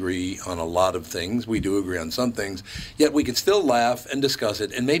don't agree on a lot of things. We do agree on some things. Yet we can still laugh and discuss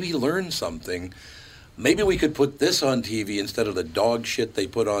it and maybe learn something. Maybe we could put this on TV instead of the dog shit they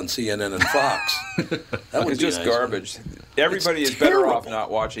put on CNN and Fox. That would It's be just nice. garbage. Everybody is better off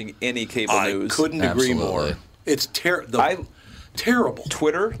not watching any cable news. I couldn't agree more. It's terrible.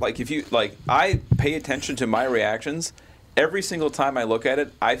 Twitter, I pay attention to my reactions. Every single time I look at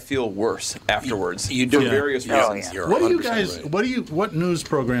it, I feel worse afterwards. You do. For various reasons. You're What do you 100% guys? right. What news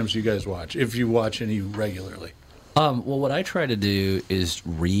programs do you guys watch? If you watch any regularly? Well, what I try to do is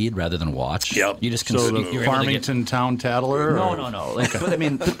read rather than watch. Yep. You just So consume. the you're able to get- Farmington Town Tattler? No, or- no. But I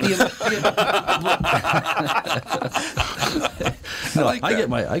mean,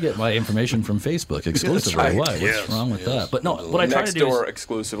 I get my information from Facebook exclusively. right. Why? Yes, What's wrong with yes. that? But no, what I try Next to do door is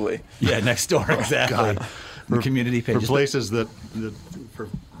exclusively. next door exactly. The community For pages. places that if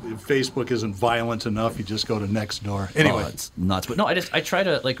Facebook isn't violent enough, you just go to Nextdoor. Anyway, it's nuts. But no, I try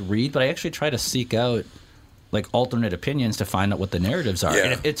to read, but I actually try to seek out alternate opinions to find out what the narratives are. Yeah,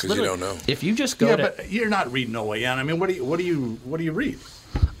 and it's 'cause you literally, don't know. If you just go yeah, to but you're not reading OAN. I mean, what do you read?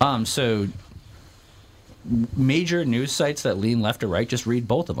 so major news sites that lean left or right, just read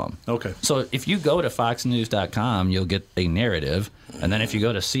both of them. Okay. So if you go to foxnews.com, you'll get a narrative, and then if you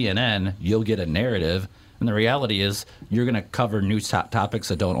go to CNN, you'll get a narrative. And the reality is, you're going to cover news topics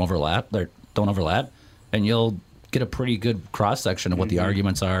that don't overlap, and you'll get a pretty good cross section of what the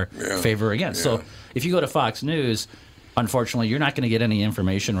arguments are, favor or against. So if you go to Fox News, unfortunately, you're not going to get any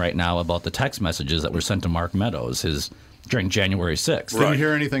information right now about the text messages that were sent to Mark Meadows during January 6th. Didn't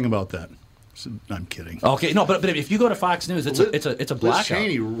hear anything about that. I'm kidding. Okay, no, but if you go to Fox News, it's a blackout. Liz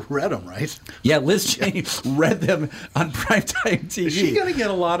Cheney read them, right? Yeah, Liz Cheney read them on primetime TV. Is she going to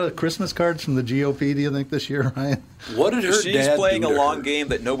get a lot of Christmas cards from the GOP, do you think, this year, Ryan? What did her She's dad playing do a to long her? game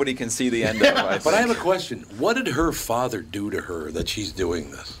that nobody can see the end of. But I have a question. What did her father do to her that she's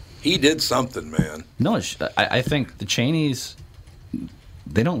doing this? He did something, man. No, I think the Cheneys,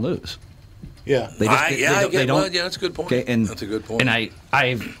 they don't lose. Yeah. They don't. That's a good point. Okay, and that's a good point. And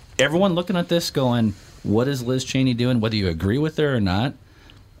everyone looking at this going, what is Liz Cheney doing? Whether you agree with her or not,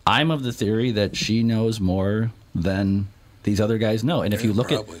 I'm of the theory that she knows more than these other guys know. And if you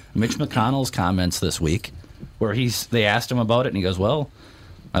look at Mitch McConnell's comments this week, where they asked him about it, and he goes, "Well,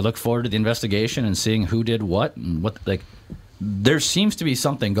 I look forward to the investigation and seeing who did what and what." There seems to be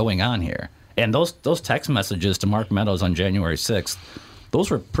something going on here. And those text messages to Mark Meadows on January 6th, those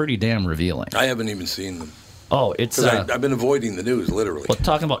were pretty damn revealing. I haven't even seen them. Oh, it's I've been avoiding the news, literally. Well,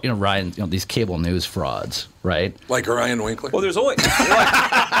 talking about Ryan, these cable news frauds, right? Like Ryan Winkler. Well, there's only You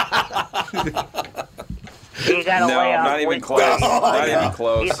got to lay out. not even close. Not even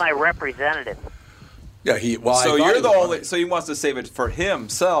close. He's my representative. Yeah, so you're the only. So he wants to save it for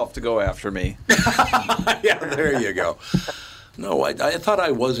himself to go after me. Yeah, there you go. No, I thought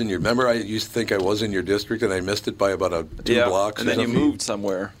I was in your. Remember, I used to think I was in your district, and I missed it by about 2 blocks. And then you moved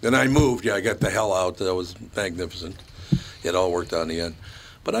somewhere. Then I moved. Yeah, I got the hell out. That was magnificent. It all worked out in the end.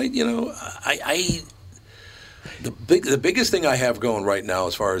 But the biggest thing I have going right now,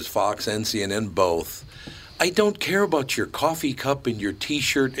 as far as Fox and CNN both, I don't care about your coffee cup and your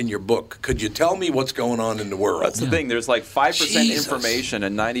T-shirt and your book. Could you tell me what's going on in the world? That's the thing. There's like 5% information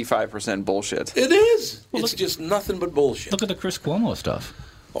and 95% bullshit. It is. It's just nothing but bullshit. Look at the Chris Cuomo stuff.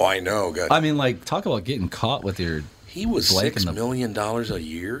 Oh, I know. God. I mean, like, talk about getting caught with your. He was $6 million a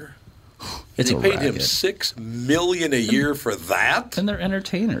year. It's they paid racket. him $6 million a year for that, and they're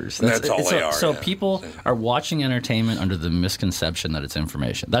entertainers. That's all they are. So people are watching entertainment under the misconception that it's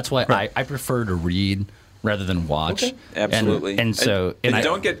information. That's why I prefer to read rather than watch. Okay. Absolutely. And so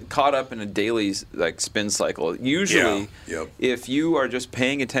don't get caught up in a daily spin cycle. Usually, if you are just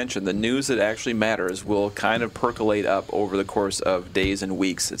paying attention, the news that actually matters will kind of percolate up over the course of days and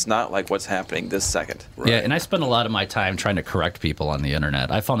weeks. It's not like what's happening this second. Right. Yeah, and I spend a lot of my time trying to correct people on the internet.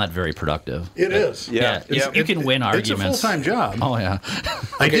 I found that very productive. It is. Yeah. You can win arguments. It's a full-time job. Oh, yeah.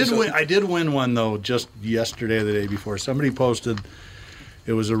 I did win one, though, just yesterday or the day before. Somebody posted...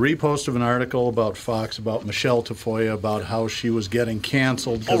 It was a repost of an article about Fox, about Michelle Tafoya, about how she was getting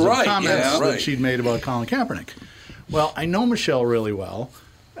canceled because of comments that she'd made about Colin Kaepernick. Well, I know Michelle really well.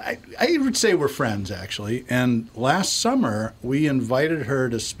 I would say we're friends, actually. And last summer, we invited her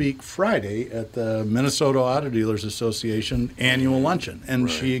to speak Friday at the Minnesota Auto Dealers Association annual luncheon. And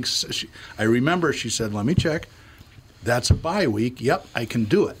I remember she said, let me check. That's a bye week. Yep, I can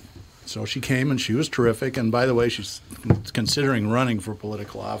do it. So she came, and she was terrific. And by the way, she's considering running for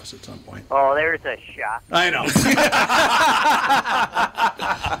political office at some point. Oh, there's a shock. I know.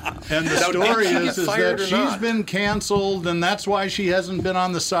 And the story is that she's been canceled, and that's why she hasn't been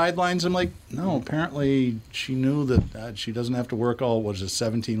on the sidelines. I'm like, no, apparently she knew that she doesn't have to work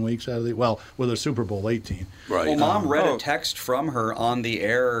 17 weeks out of the... Well, with a Super Bowl 18. Right. Well, Mom read a text from her on the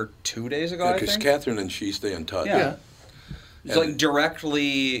air 2 days ago, I think. Because Catherine and she stay in touch. Yeah. It's like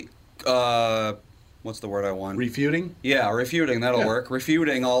directly... what's the word I want? Refuting? Yeah, refuting. That'll work.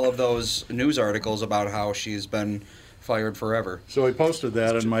 Refuting all of those news articles about how she's been fired forever. So I posted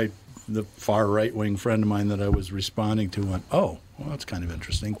that, and the far right-wing friend of mine that I was responding to went, oh, well, that's kind of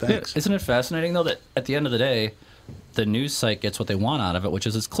interesting. Thanks. Isn't it fascinating, though, that at the end of the day, the news site gets what they want out of it, which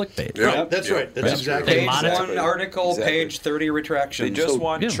is it's clickbait. Yeah, that's right. That's exactly Page 1 article, page 30 retraction. They just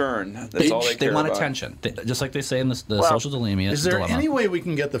want churn. That's all they care They want about. attention. Just like they say in the social dilemma. Is there any way we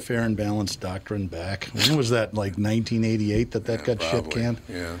can get the fair and balanced doctrine back? When was that, like 1988 that got shit-canned?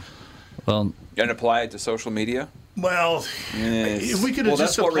 Yeah. Well, and apply it to social media? Well, if we could have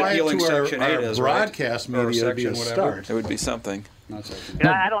just applied it to our broadcast media, it would be a start. It would be something.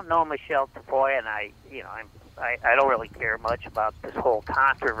 I don't know Michelle Tafoya, and I don't really care much about this whole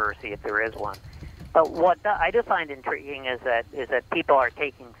controversy, if there is one. But what I do find intriguing is that people are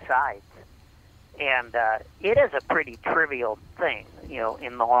taking sides, and it is a pretty trivial thing,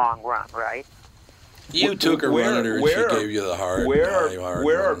 in the long run, right? You took her running her, and she gave you the hard.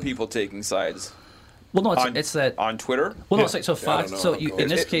 Where are people taking sides? Well, no, it's that on Twitter. Well, no, so Fox. So in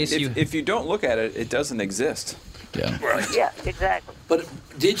this case, if you don't look at it, it doesn't exist. Yeah. Right. Yeah, exactly. But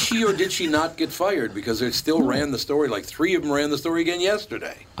did she or did she not get fired? Because they still ran the story. Like 3 of them ran the story again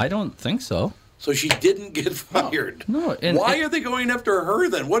yesterday. I don't think so. So she didn't get fired. No. Why are they going after her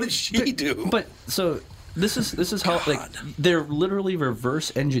then? What did she do? But so this is how they're literally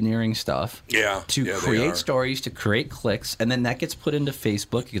reverse engineering stuff. Yeah. To create stories, to create clicks, and then that gets put into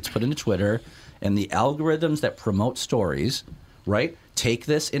Facebook, it gets put into Twitter, and the algorithms that promote stories, right? Take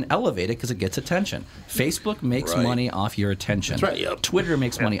this and elevate it because it gets attention. Facebook makes money off your attention. That's right. Yep. Twitter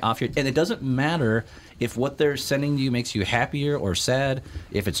makes money off your... And it doesn't matter if what they're sending you makes you happier or sad,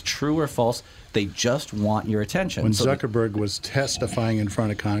 if it's true or false. They just want your attention. When Zuckerberg was testifying in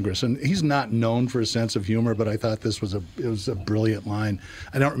front of Congress, and he's not known for a sense of humor, but I thought this was a brilliant line.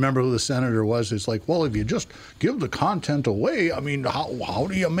 I don't remember who the senator was. It's like, well, if you just give the content away, I mean, how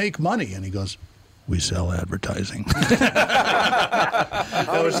do you make money? And he goes, we sell advertising.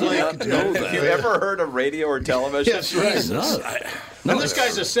 I was like, have you ever heard of radio or television? Yes, right. No, this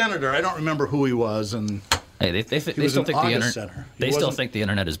guy's a senator. I don't remember who he was, and hey, they still think the internet. They still think the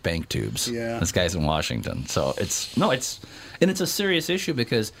internet is bank tubes. Yeah, this guy's in Washington, so it's a serious issue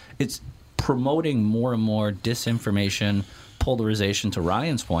because it's promoting more and more disinformation, polarization. To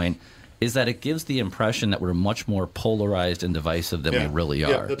Ryan's point, is that it gives the impression that we're much more polarized and divisive than we really are.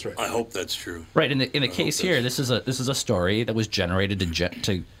 Yeah, that's right. I hope that's true. Right. In the case here, this is a story that was generated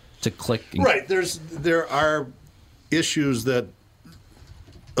to click. Right. There are issues that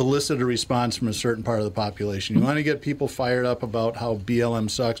elicit a response from a certain part of the population. You want to get people fired up about how BLM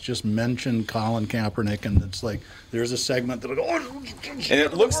sucks, just mention Colin Kaepernick, and it's like there's a segment that'll go, oh, and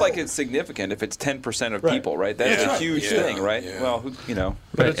it looks like it's significant if it's 10% of people, right? That's a huge thing, right? Yeah. Well,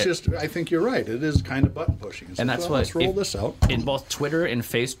 But it's just, I think you're right. It is kind of button pushing. And that's what, let's roll this out. In both Twitter and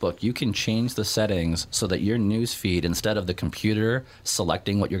Facebook, you can change the settings so that your news feed, instead of the computer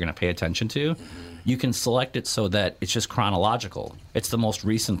selecting what you're going to pay attention to, you can select it so that it's just chronological. It's the most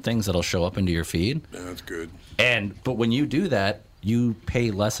recent things that'll show up into your feed. Yeah, that's good. But when you do that, you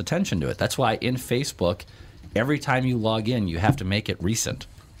pay less attention to it. That's why in Facebook, every time you log in, you have to make it recent.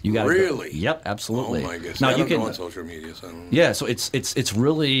 You got Really? Yep, absolutely. Oh my goodness! Now I you don't can go on social media, so I don't know. Yeah, so it's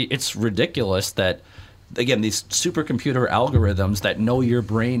really ridiculous that, again, these supercomputer algorithms that know your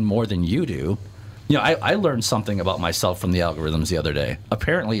brain more than you do. You know, I learned something about myself from the algorithms the other day.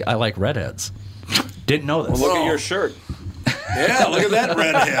 Apparently, I like redheads. Didn't know this. Well, look at your shirt. Yeah, look at that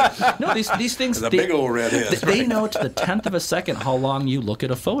redhead. No, these things. The big old redhead. They know to the 10th of a second how long you look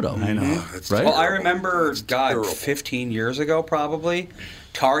at a photo. I know. Right? Well, I remember, 15 years ago probably,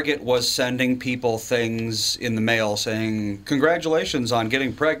 Target was sending people things in the mail saying, congratulations on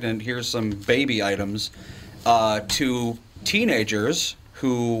getting pregnant, here's some baby items, to teenagers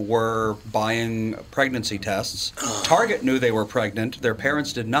who were buying pregnancy tests. Target knew they were pregnant. Their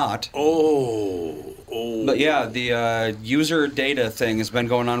parents did not. But yeah, the user data thing has been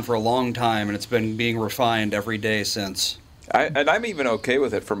going on for a long time, and it's been being refined every day since. And I'm even okay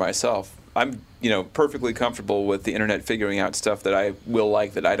with it for myself. I'm, perfectly comfortable with the internet figuring out stuff that I will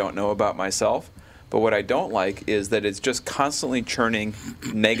like that I don't know about myself. But what I don't like is that it's just constantly churning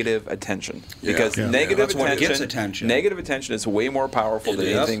negative attention. Because negative attention is way more powerful than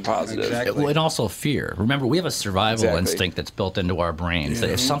anything positive. Well, and also fear. Remember, we have a survival instinct that's built into our brains. That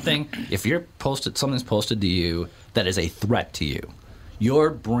if something's posted to you that is a threat to you,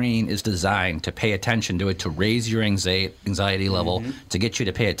 your brain is designed to pay attention to it, to raise your anxiety level, to get you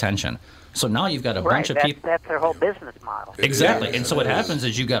to pay attention. So now you've got a bunch of people. That's their whole business model. Exactly. And so what happens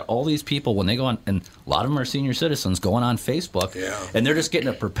is you got all these people when they go on, and a lot of them are senior citizens going on Facebook, and they're just getting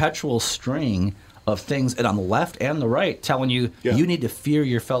a perpetual string of things, and on the left and the right, telling you you need to fear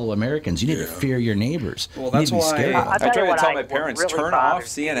your fellow Americans, you need to fear your neighbors. Well, that's why I try to tell my parents, really turn off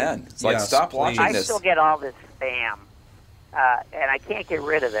CNN. It's like, stop watching this. I still get all this spam, and I can't get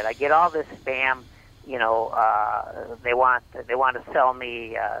rid of it. I get all this spam. They want to sell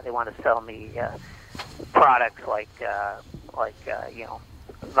me products like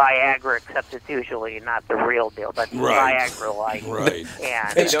Viagra, except it's usually not the real deal, but Viagra like,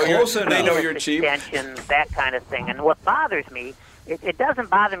 and they know you're cheap. Extensions, that kind of thing. And what bothers me, it doesn't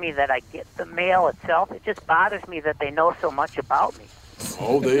bother me that I get the mail itself. It just bothers me that they know so much about me.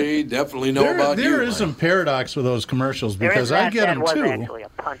 Oh, they definitely know about you. There is some paradox with those commercials because I get them too. That was actually a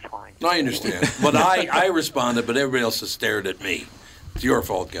punchline. I understand, but I responded, but everybody else has stared at me. It's your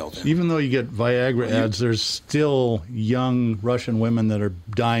fault, Kelton. Even though you get Viagra ads, there's still young Russian women that are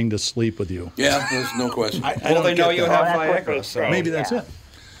dying to sleep with you. Yeah, there's no question. Well, they know you have Viagra, so maybe that's it.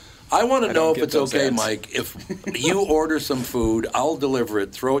 I want to know if it's okay, Mike, if you order some food, I'll deliver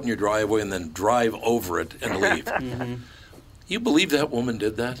it, throw it in your driveway, and then drive over it and leave. You believe that woman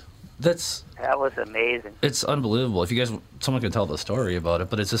did that? That was amazing. It's unbelievable. If you guys, someone can tell the story about it,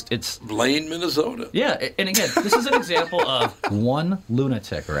 but it's Blaine, Minnesota. Yeah, and again, this is an example of one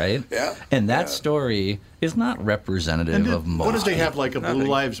lunatic, right? Yeah. And that story is not representative of most. What did they have, like a Blue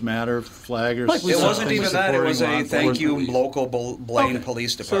Lives Matter flag or something? It wasn't even that. It was a thank you, local Blaine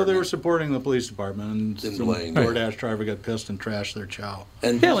Police Department. So they were supporting the police department, and some Blaine. DoorDash driver got pissed and trashed their chow.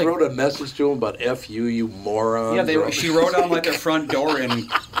 And you wrote a message to him about F you moron. Yeah, she wrote on like their front door in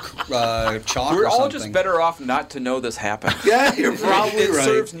chalk. We're or all something. just better off not to know this happened. Yeah, you're probably it right.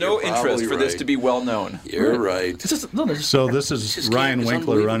 serves no You're interest for probably this to be well known. You're right. So this is Ryan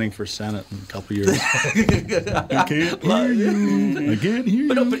Winkler running for Senate in a couple years. I can't hear you. I can't hear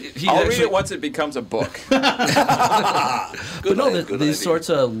you. I'll read it once it becomes a book. These sorts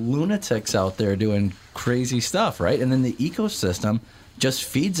of lunatics out there doing crazy stuff, right? And then the ecosystem just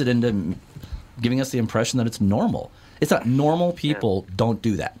feeds it into giving us the impression that it's normal. It's not normal. People don't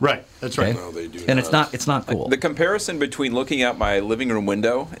do that. Right. That's right. No, they do and not. it's not cool. The comparison between looking out my living room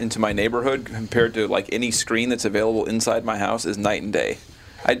window into my neighborhood compared to like any screen that's available inside my house is night and day.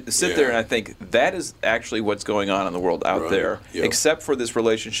 I sit there and I think that is actually what's going on in the world out there, except for this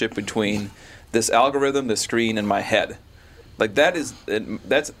relationship between this algorithm, the screen, and my head. Like that's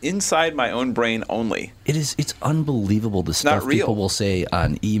inside my own brain only. It's unbelievable the stuff people will say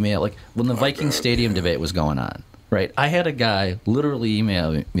on email. Like when the Viking Stadium debate was going on, right? I had a guy literally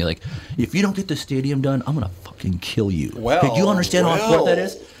email me like, if you don't get the stadium done, I'm going to fucking kill you. Well, do you understand how important that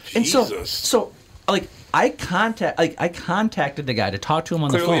is? Jesus. And so like, I contacted the guy to talk to him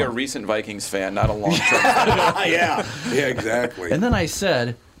on the phone. Clearly a recent Vikings fan, not a long-term. Yeah, exactly. And then I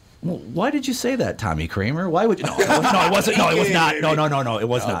said, well, why did you say that, Tommy Kramer? Why would you? No, it wasn't. No, it was not. No, it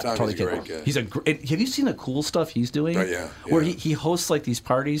was not. Tommy's Totally a kidding. great guy. He's a great. Have you seen the cool stuff he's doing? Oh, yeah. Where he hosts like these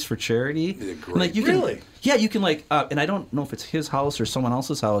parties for charity. He's a great And, like, you can, Really? Yeah, you can like, and I don't know if it's his house or someone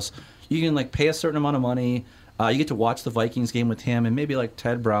else's house. You can like pay a certain amount of money. You get to watch the Vikings game with him and maybe like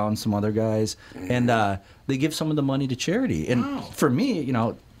Ted Brown, some other guys, and they give some of the money to charity. And for me,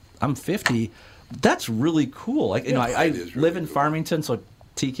 I'm 50. That's really cool. Like, I live in Farmington, so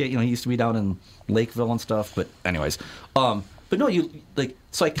TK, he used to be down in Lakeville and stuff. But anyways, but no,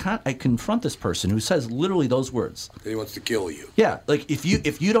 so I confront this person who says literally those words. He wants to kill you. Yeah, like if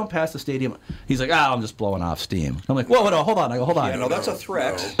you don't pass the stadium, he's like, I'm just blowing off steam. I'm like, whoa, hold on. I go, hold on. Yeah, no, that's a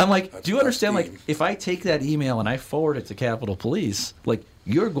threat. I'm like, do you understand? Like, if I take that email and I forward it to Capitol Police, like,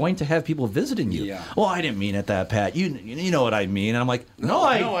 you're going to have people visiting you. Yeah. Well, I didn't mean it that, Pat. You know what I mean. And I'm like, no,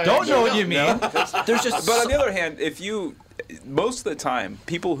 I don't know what you mean. There's just. But on the other hand, most of the time,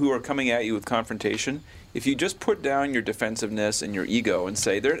 people who are coming at you with confrontation, if you just put down your defensiveness and your ego and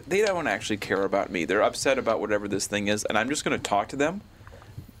say they don't actually care about me, they're upset about whatever this thing is, and I'm just going to talk to them,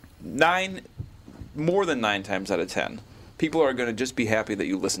 more than 9 times out of 10, people are going to just be happy that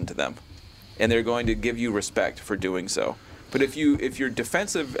you listen to them, and they're going to give you respect for doing so. But if you're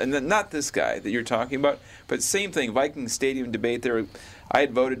defensive, and then not this guy that you're talking about, but same thing, Viking Stadium debate. I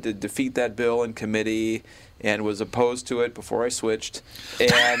had voted to defeat that bill in committee and was opposed to it before I switched.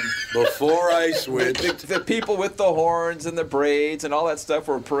 And the people with the horns and the braids and all that stuff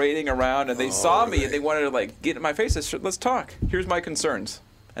were parading around, and they saw me and they wanted to like get in my face. I said, "Let's talk. Here's my concerns."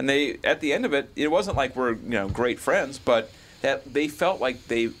 And at the end of it, it wasn't like we're great friends, but that they felt like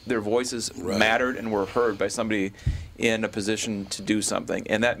their voices mattered and were heard by somebody in a position to do something,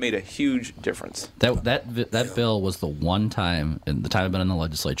 and that made a huge difference. That bill was the one time in the time I've been in the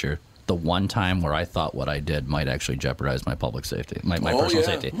legislature, the one time where I thought what I did might actually jeopardize my public safety, my personal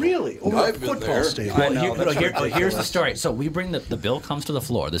safety. Really? Over a football stadium? Well, here's the story. So we bring the bill comes to the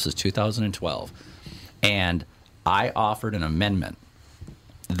floor. This is 2012, and I offered an amendment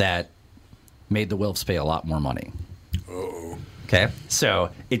that made the Wilfs pay a lot more money. Uh-oh. Okay, so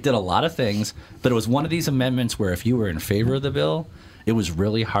it did a lot of things, but it was one of these amendments where if you were in favor of the bill, it was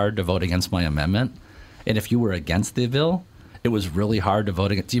really hard to vote against my amendment, and if you were against the bill, it was really hard to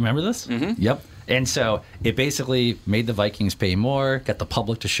vote against. Do you remember this? Mm-hmm. Yep. And so it basically made the Vikings pay more, got the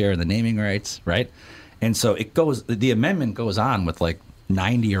public to share in the naming rights, right? And so the amendment goes on with like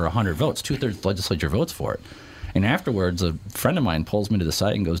 90 or 100 votes, 2/3 legislature votes for it. And afterwards, a friend of mine pulls me to the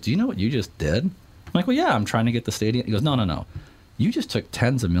side and goes, "Do you know what you just did?" I'm like, "Well, yeah, I'm trying to get the stadium." He goes, No. You just took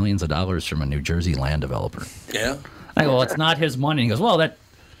tens of millions of dollars from a New Jersey land developer. Yeah. I go, "Well, it's not his money." He goes, "Well,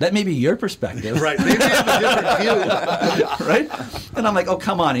 that may be your perspective." Right. Maybe I have a different view. Right? And I'm like, "Oh,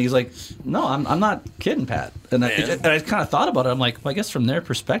 come on." And he's like, "No, I'm not kidding, Pat." And I kind of thought about it. I'm like, well, I guess from their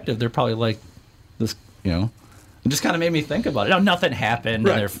perspective, they're probably like this, It just kind of made me think about it. No, nothing happened,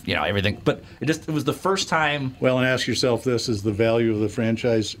 right. And everything. But it was the first time. Well, and ask yourself this: is the value of the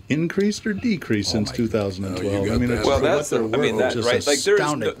franchise increased or decreased since 2012? Right? Like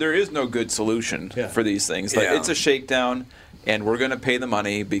there is no good solution for these things. Like it's a shakedown, and we're going to pay the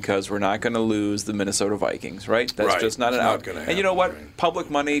money because we're not going to lose the Minnesota Vikings. Right? That's just not an outcome. And you know what? Right. Public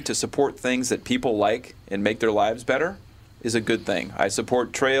money to support things that people like and make their lives better is a good thing. I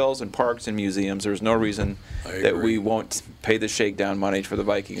support trails and parks and museums. There's no reason that we won't pay the shakedown money for the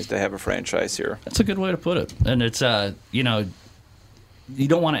Vikings to have a franchise here. That's a good way to put it. And it's, you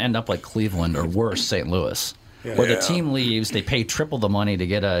don't want to end up like Cleveland or worse, St. Louis, where the team leaves, they pay triple the money to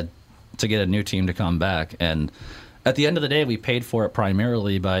get a new team to come back. And at the end of the day, we paid for it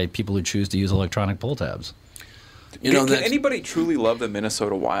primarily by people who choose to use electronic pull tabs. Can anybody truly love the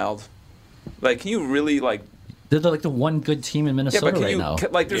Minnesota Wild? Like, can you really, like... They're like the one good team in Minnesota right now.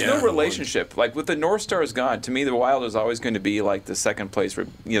 There's no relationship. Like, with the North Stars gone, to me, the Wild is always going to be like the second place,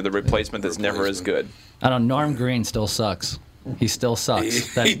 the replacement that's never as good. I don't know. Norm Green still sucks. He still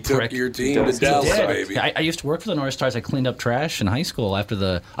sucks. He took your team to Dallas, baby. I used to work for the North Stars. I cleaned up trash in high school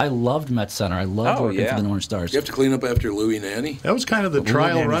I loved Met Center. I loved working for the North Stars. You have to clean up after Louis Nanny? That was kind of the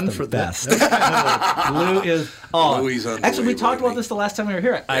trial run for best. Lou is... Louis is actually, we talked about this the last time we were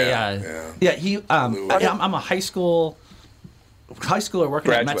here. I'm a high schooler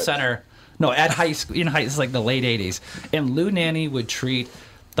working at Met Center. No, at high school. It's like the late 80s. And Lou Nanny would treat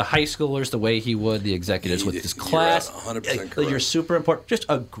the high schoolers the way he would, the executives with his class. You're 100% correct. You're super important. Just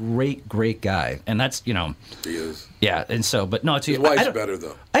a great, great guy. And that's, He is. Yeah, and so, but no, it's His wife's better,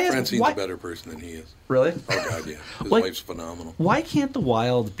 though. Francine's a better person than he is. Really? Oh, God, yeah. His wife's phenomenal. Why can't the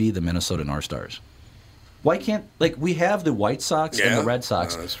Wild be the Minnesota North Stars? Why can't, we have the White Sox and the Red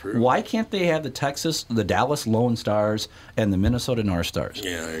Sox. No, that's true. Why can't they have the Dallas Lone Stars and the Minnesota North Stars?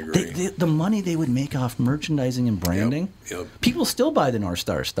 Yeah, I agree. The money they would make off merchandising and branding, Yep. people still buy the North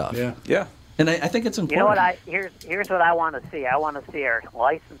Star stuff. Yeah. And I think it's important. You know what? Here's what I want to see. I want to see our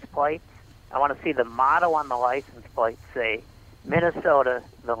license plates. I want to see the motto on the license plate say, Minnesota,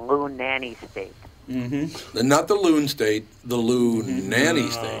 the Loon Nanny State. Mm-hmm. Not the Loon State, the Loon Nanny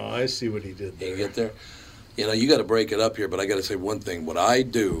State. Oh, I see what he did there. You get there? You got to break it up here, but I got to say one thing. What I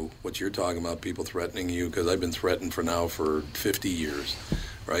do, what you're talking about, people threatening you, because I've been threatened for 50 years,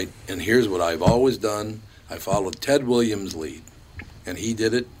 right? And here's what I've always done. I followed Ted Williams' lead, and he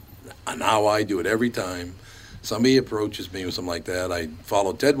did it. And now I do it every time. Somebody approaches me with something like that. I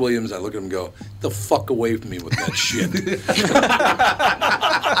follow Ted Williams. I look at him and go, the fuck away from me with that shit. He did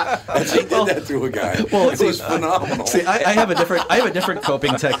that to a guy. Well, it was phenomenal. See, I have a different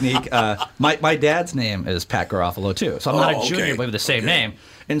coping technique. My dad's name is Pat Garofalo too, so I'm not a junior, but we have the same name.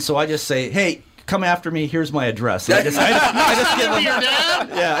 And so I just say, hey, come after me. Here's my address. And I just give him. Your dad?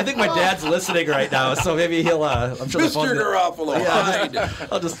 Yeah, I think my dad's listening right now, so maybe he'll. I'm sure Mr. Garofalo. Yeah,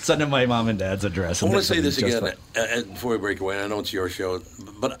 I'll just send him my mom and dad's address. I want to say this again before we break away. I know it's your show,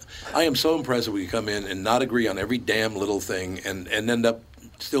 but I am so impressed that we come in and not agree on every damn little thing and end up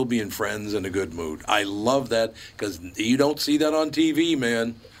still being friends in a good mood. I love that because you don't see that on TV,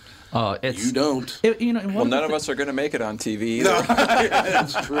 man. You don't. Well, none of us are going to make it on TV either. No,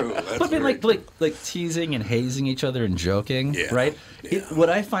 that's true. But like teasing and hazing each other and joking, right? Yeah. What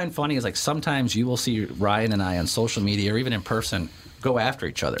I find funny is sometimes you will see Ryan and I on social media or even in person go after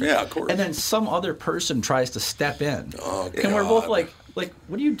each other. Yeah, of course. And then some other person tries to step in. Oh, God. And we're both like,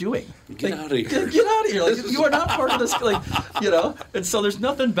 what are you doing? Get out of here. Get out of here. You are not part of this. And so there's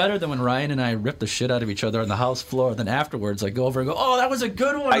nothing better than when Ryan and I rip the shit out of each other on the house floor. And then afterwards, I go over and go, oh, that was a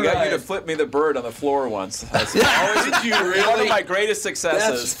good one, I got Ryan. you to flip me the bird on the floor once. That's Did you really? one of my greatest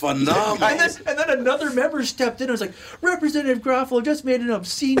successes. That's phenomenal. And then another member stepped in and was like, Representative Garofalo just made an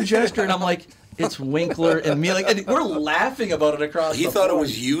obscene gesture. And I'm like, it's Winkler and me. And we're laughing about it across the He thought floor. it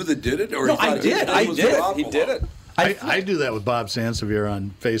was you that did it? Or No, he thought I did. I did. He did it. I do that with Bob Sansevier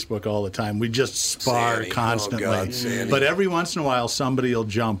on Facebook all the time. We just spar Sandy. constantly. Oh, God, Sandy. But every once in a while, somebody will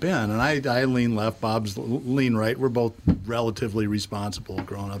jump in. And I lean left, Bob's lean right. We're both relatively responsible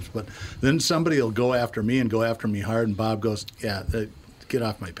grown-ups. But then somebody will go after me and go after me hard, and Bob goes, get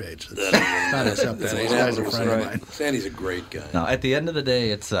off my page. It's not acceptable. This guy's a friend of mine. Sandy's a great guy. No, at the end of the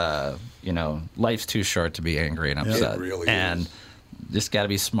day, it's, life's too short to be angry and upset. It really and is. Just got to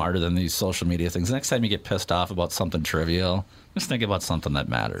be smarter than these social media things. Next time you get pissed off about something trivial, just think about something that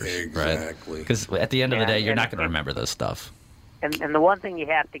matters. Exactly. Because at the end of the day, you're not going to remember this stuff. And the one thing you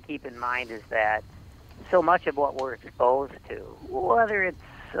have to keep in mind is that so much of what we're exposed to, whether it's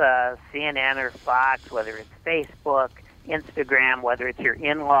CNN or Fox, whether it's Facebook, Instagram, whether it's your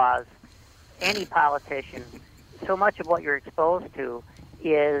in-laws, any politician, so much of what you're exposed to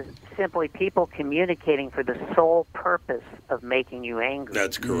is simply people communicating for the sole purpose of making you angry.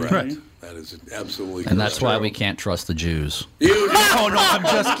 That's correct. Right. That is absolutely correct. And that's why we can't trust the Jews. No, I'm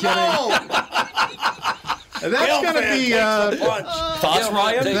just kidding. And that's going to be... Thoughts,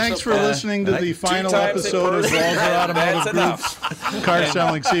 Ryan? Thanks for listening to the final episode of Walzer Automotive Group's Car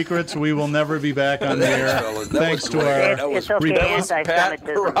Selling Secrets. We will never be back on the air. Thanks to our... It's okay.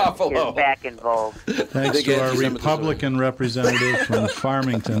 Anti-Semitism is back in vogue. Thanks to our Republican representative from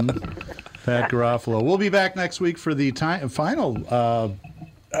Farmington, Pat Garofalo. We'll be back next week for the final...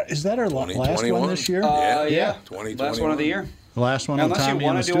 is that our last one this year? Yeah. 2021. Last one of the year. The last one Unless with Tommy you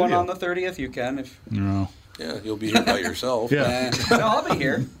want in to the do one studio. on the 30th, you can. No. Yeah, you'll be here by yourself. Yeah. No, I'll be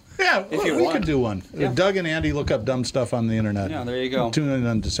here. Yeah, If you we want. could do one. Yeah. Doug and Andy look up dumb stuff on the internet. Yeah, there you go. Tune in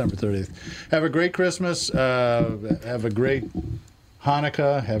on December 30th. Have a great Christmas. Have a great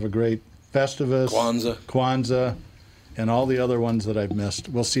Hanukkah. Have a great Festivus. Kwanzaa. Kwanzaa. And all the other ones that I've missed.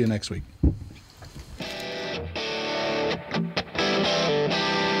 We'll see you next week.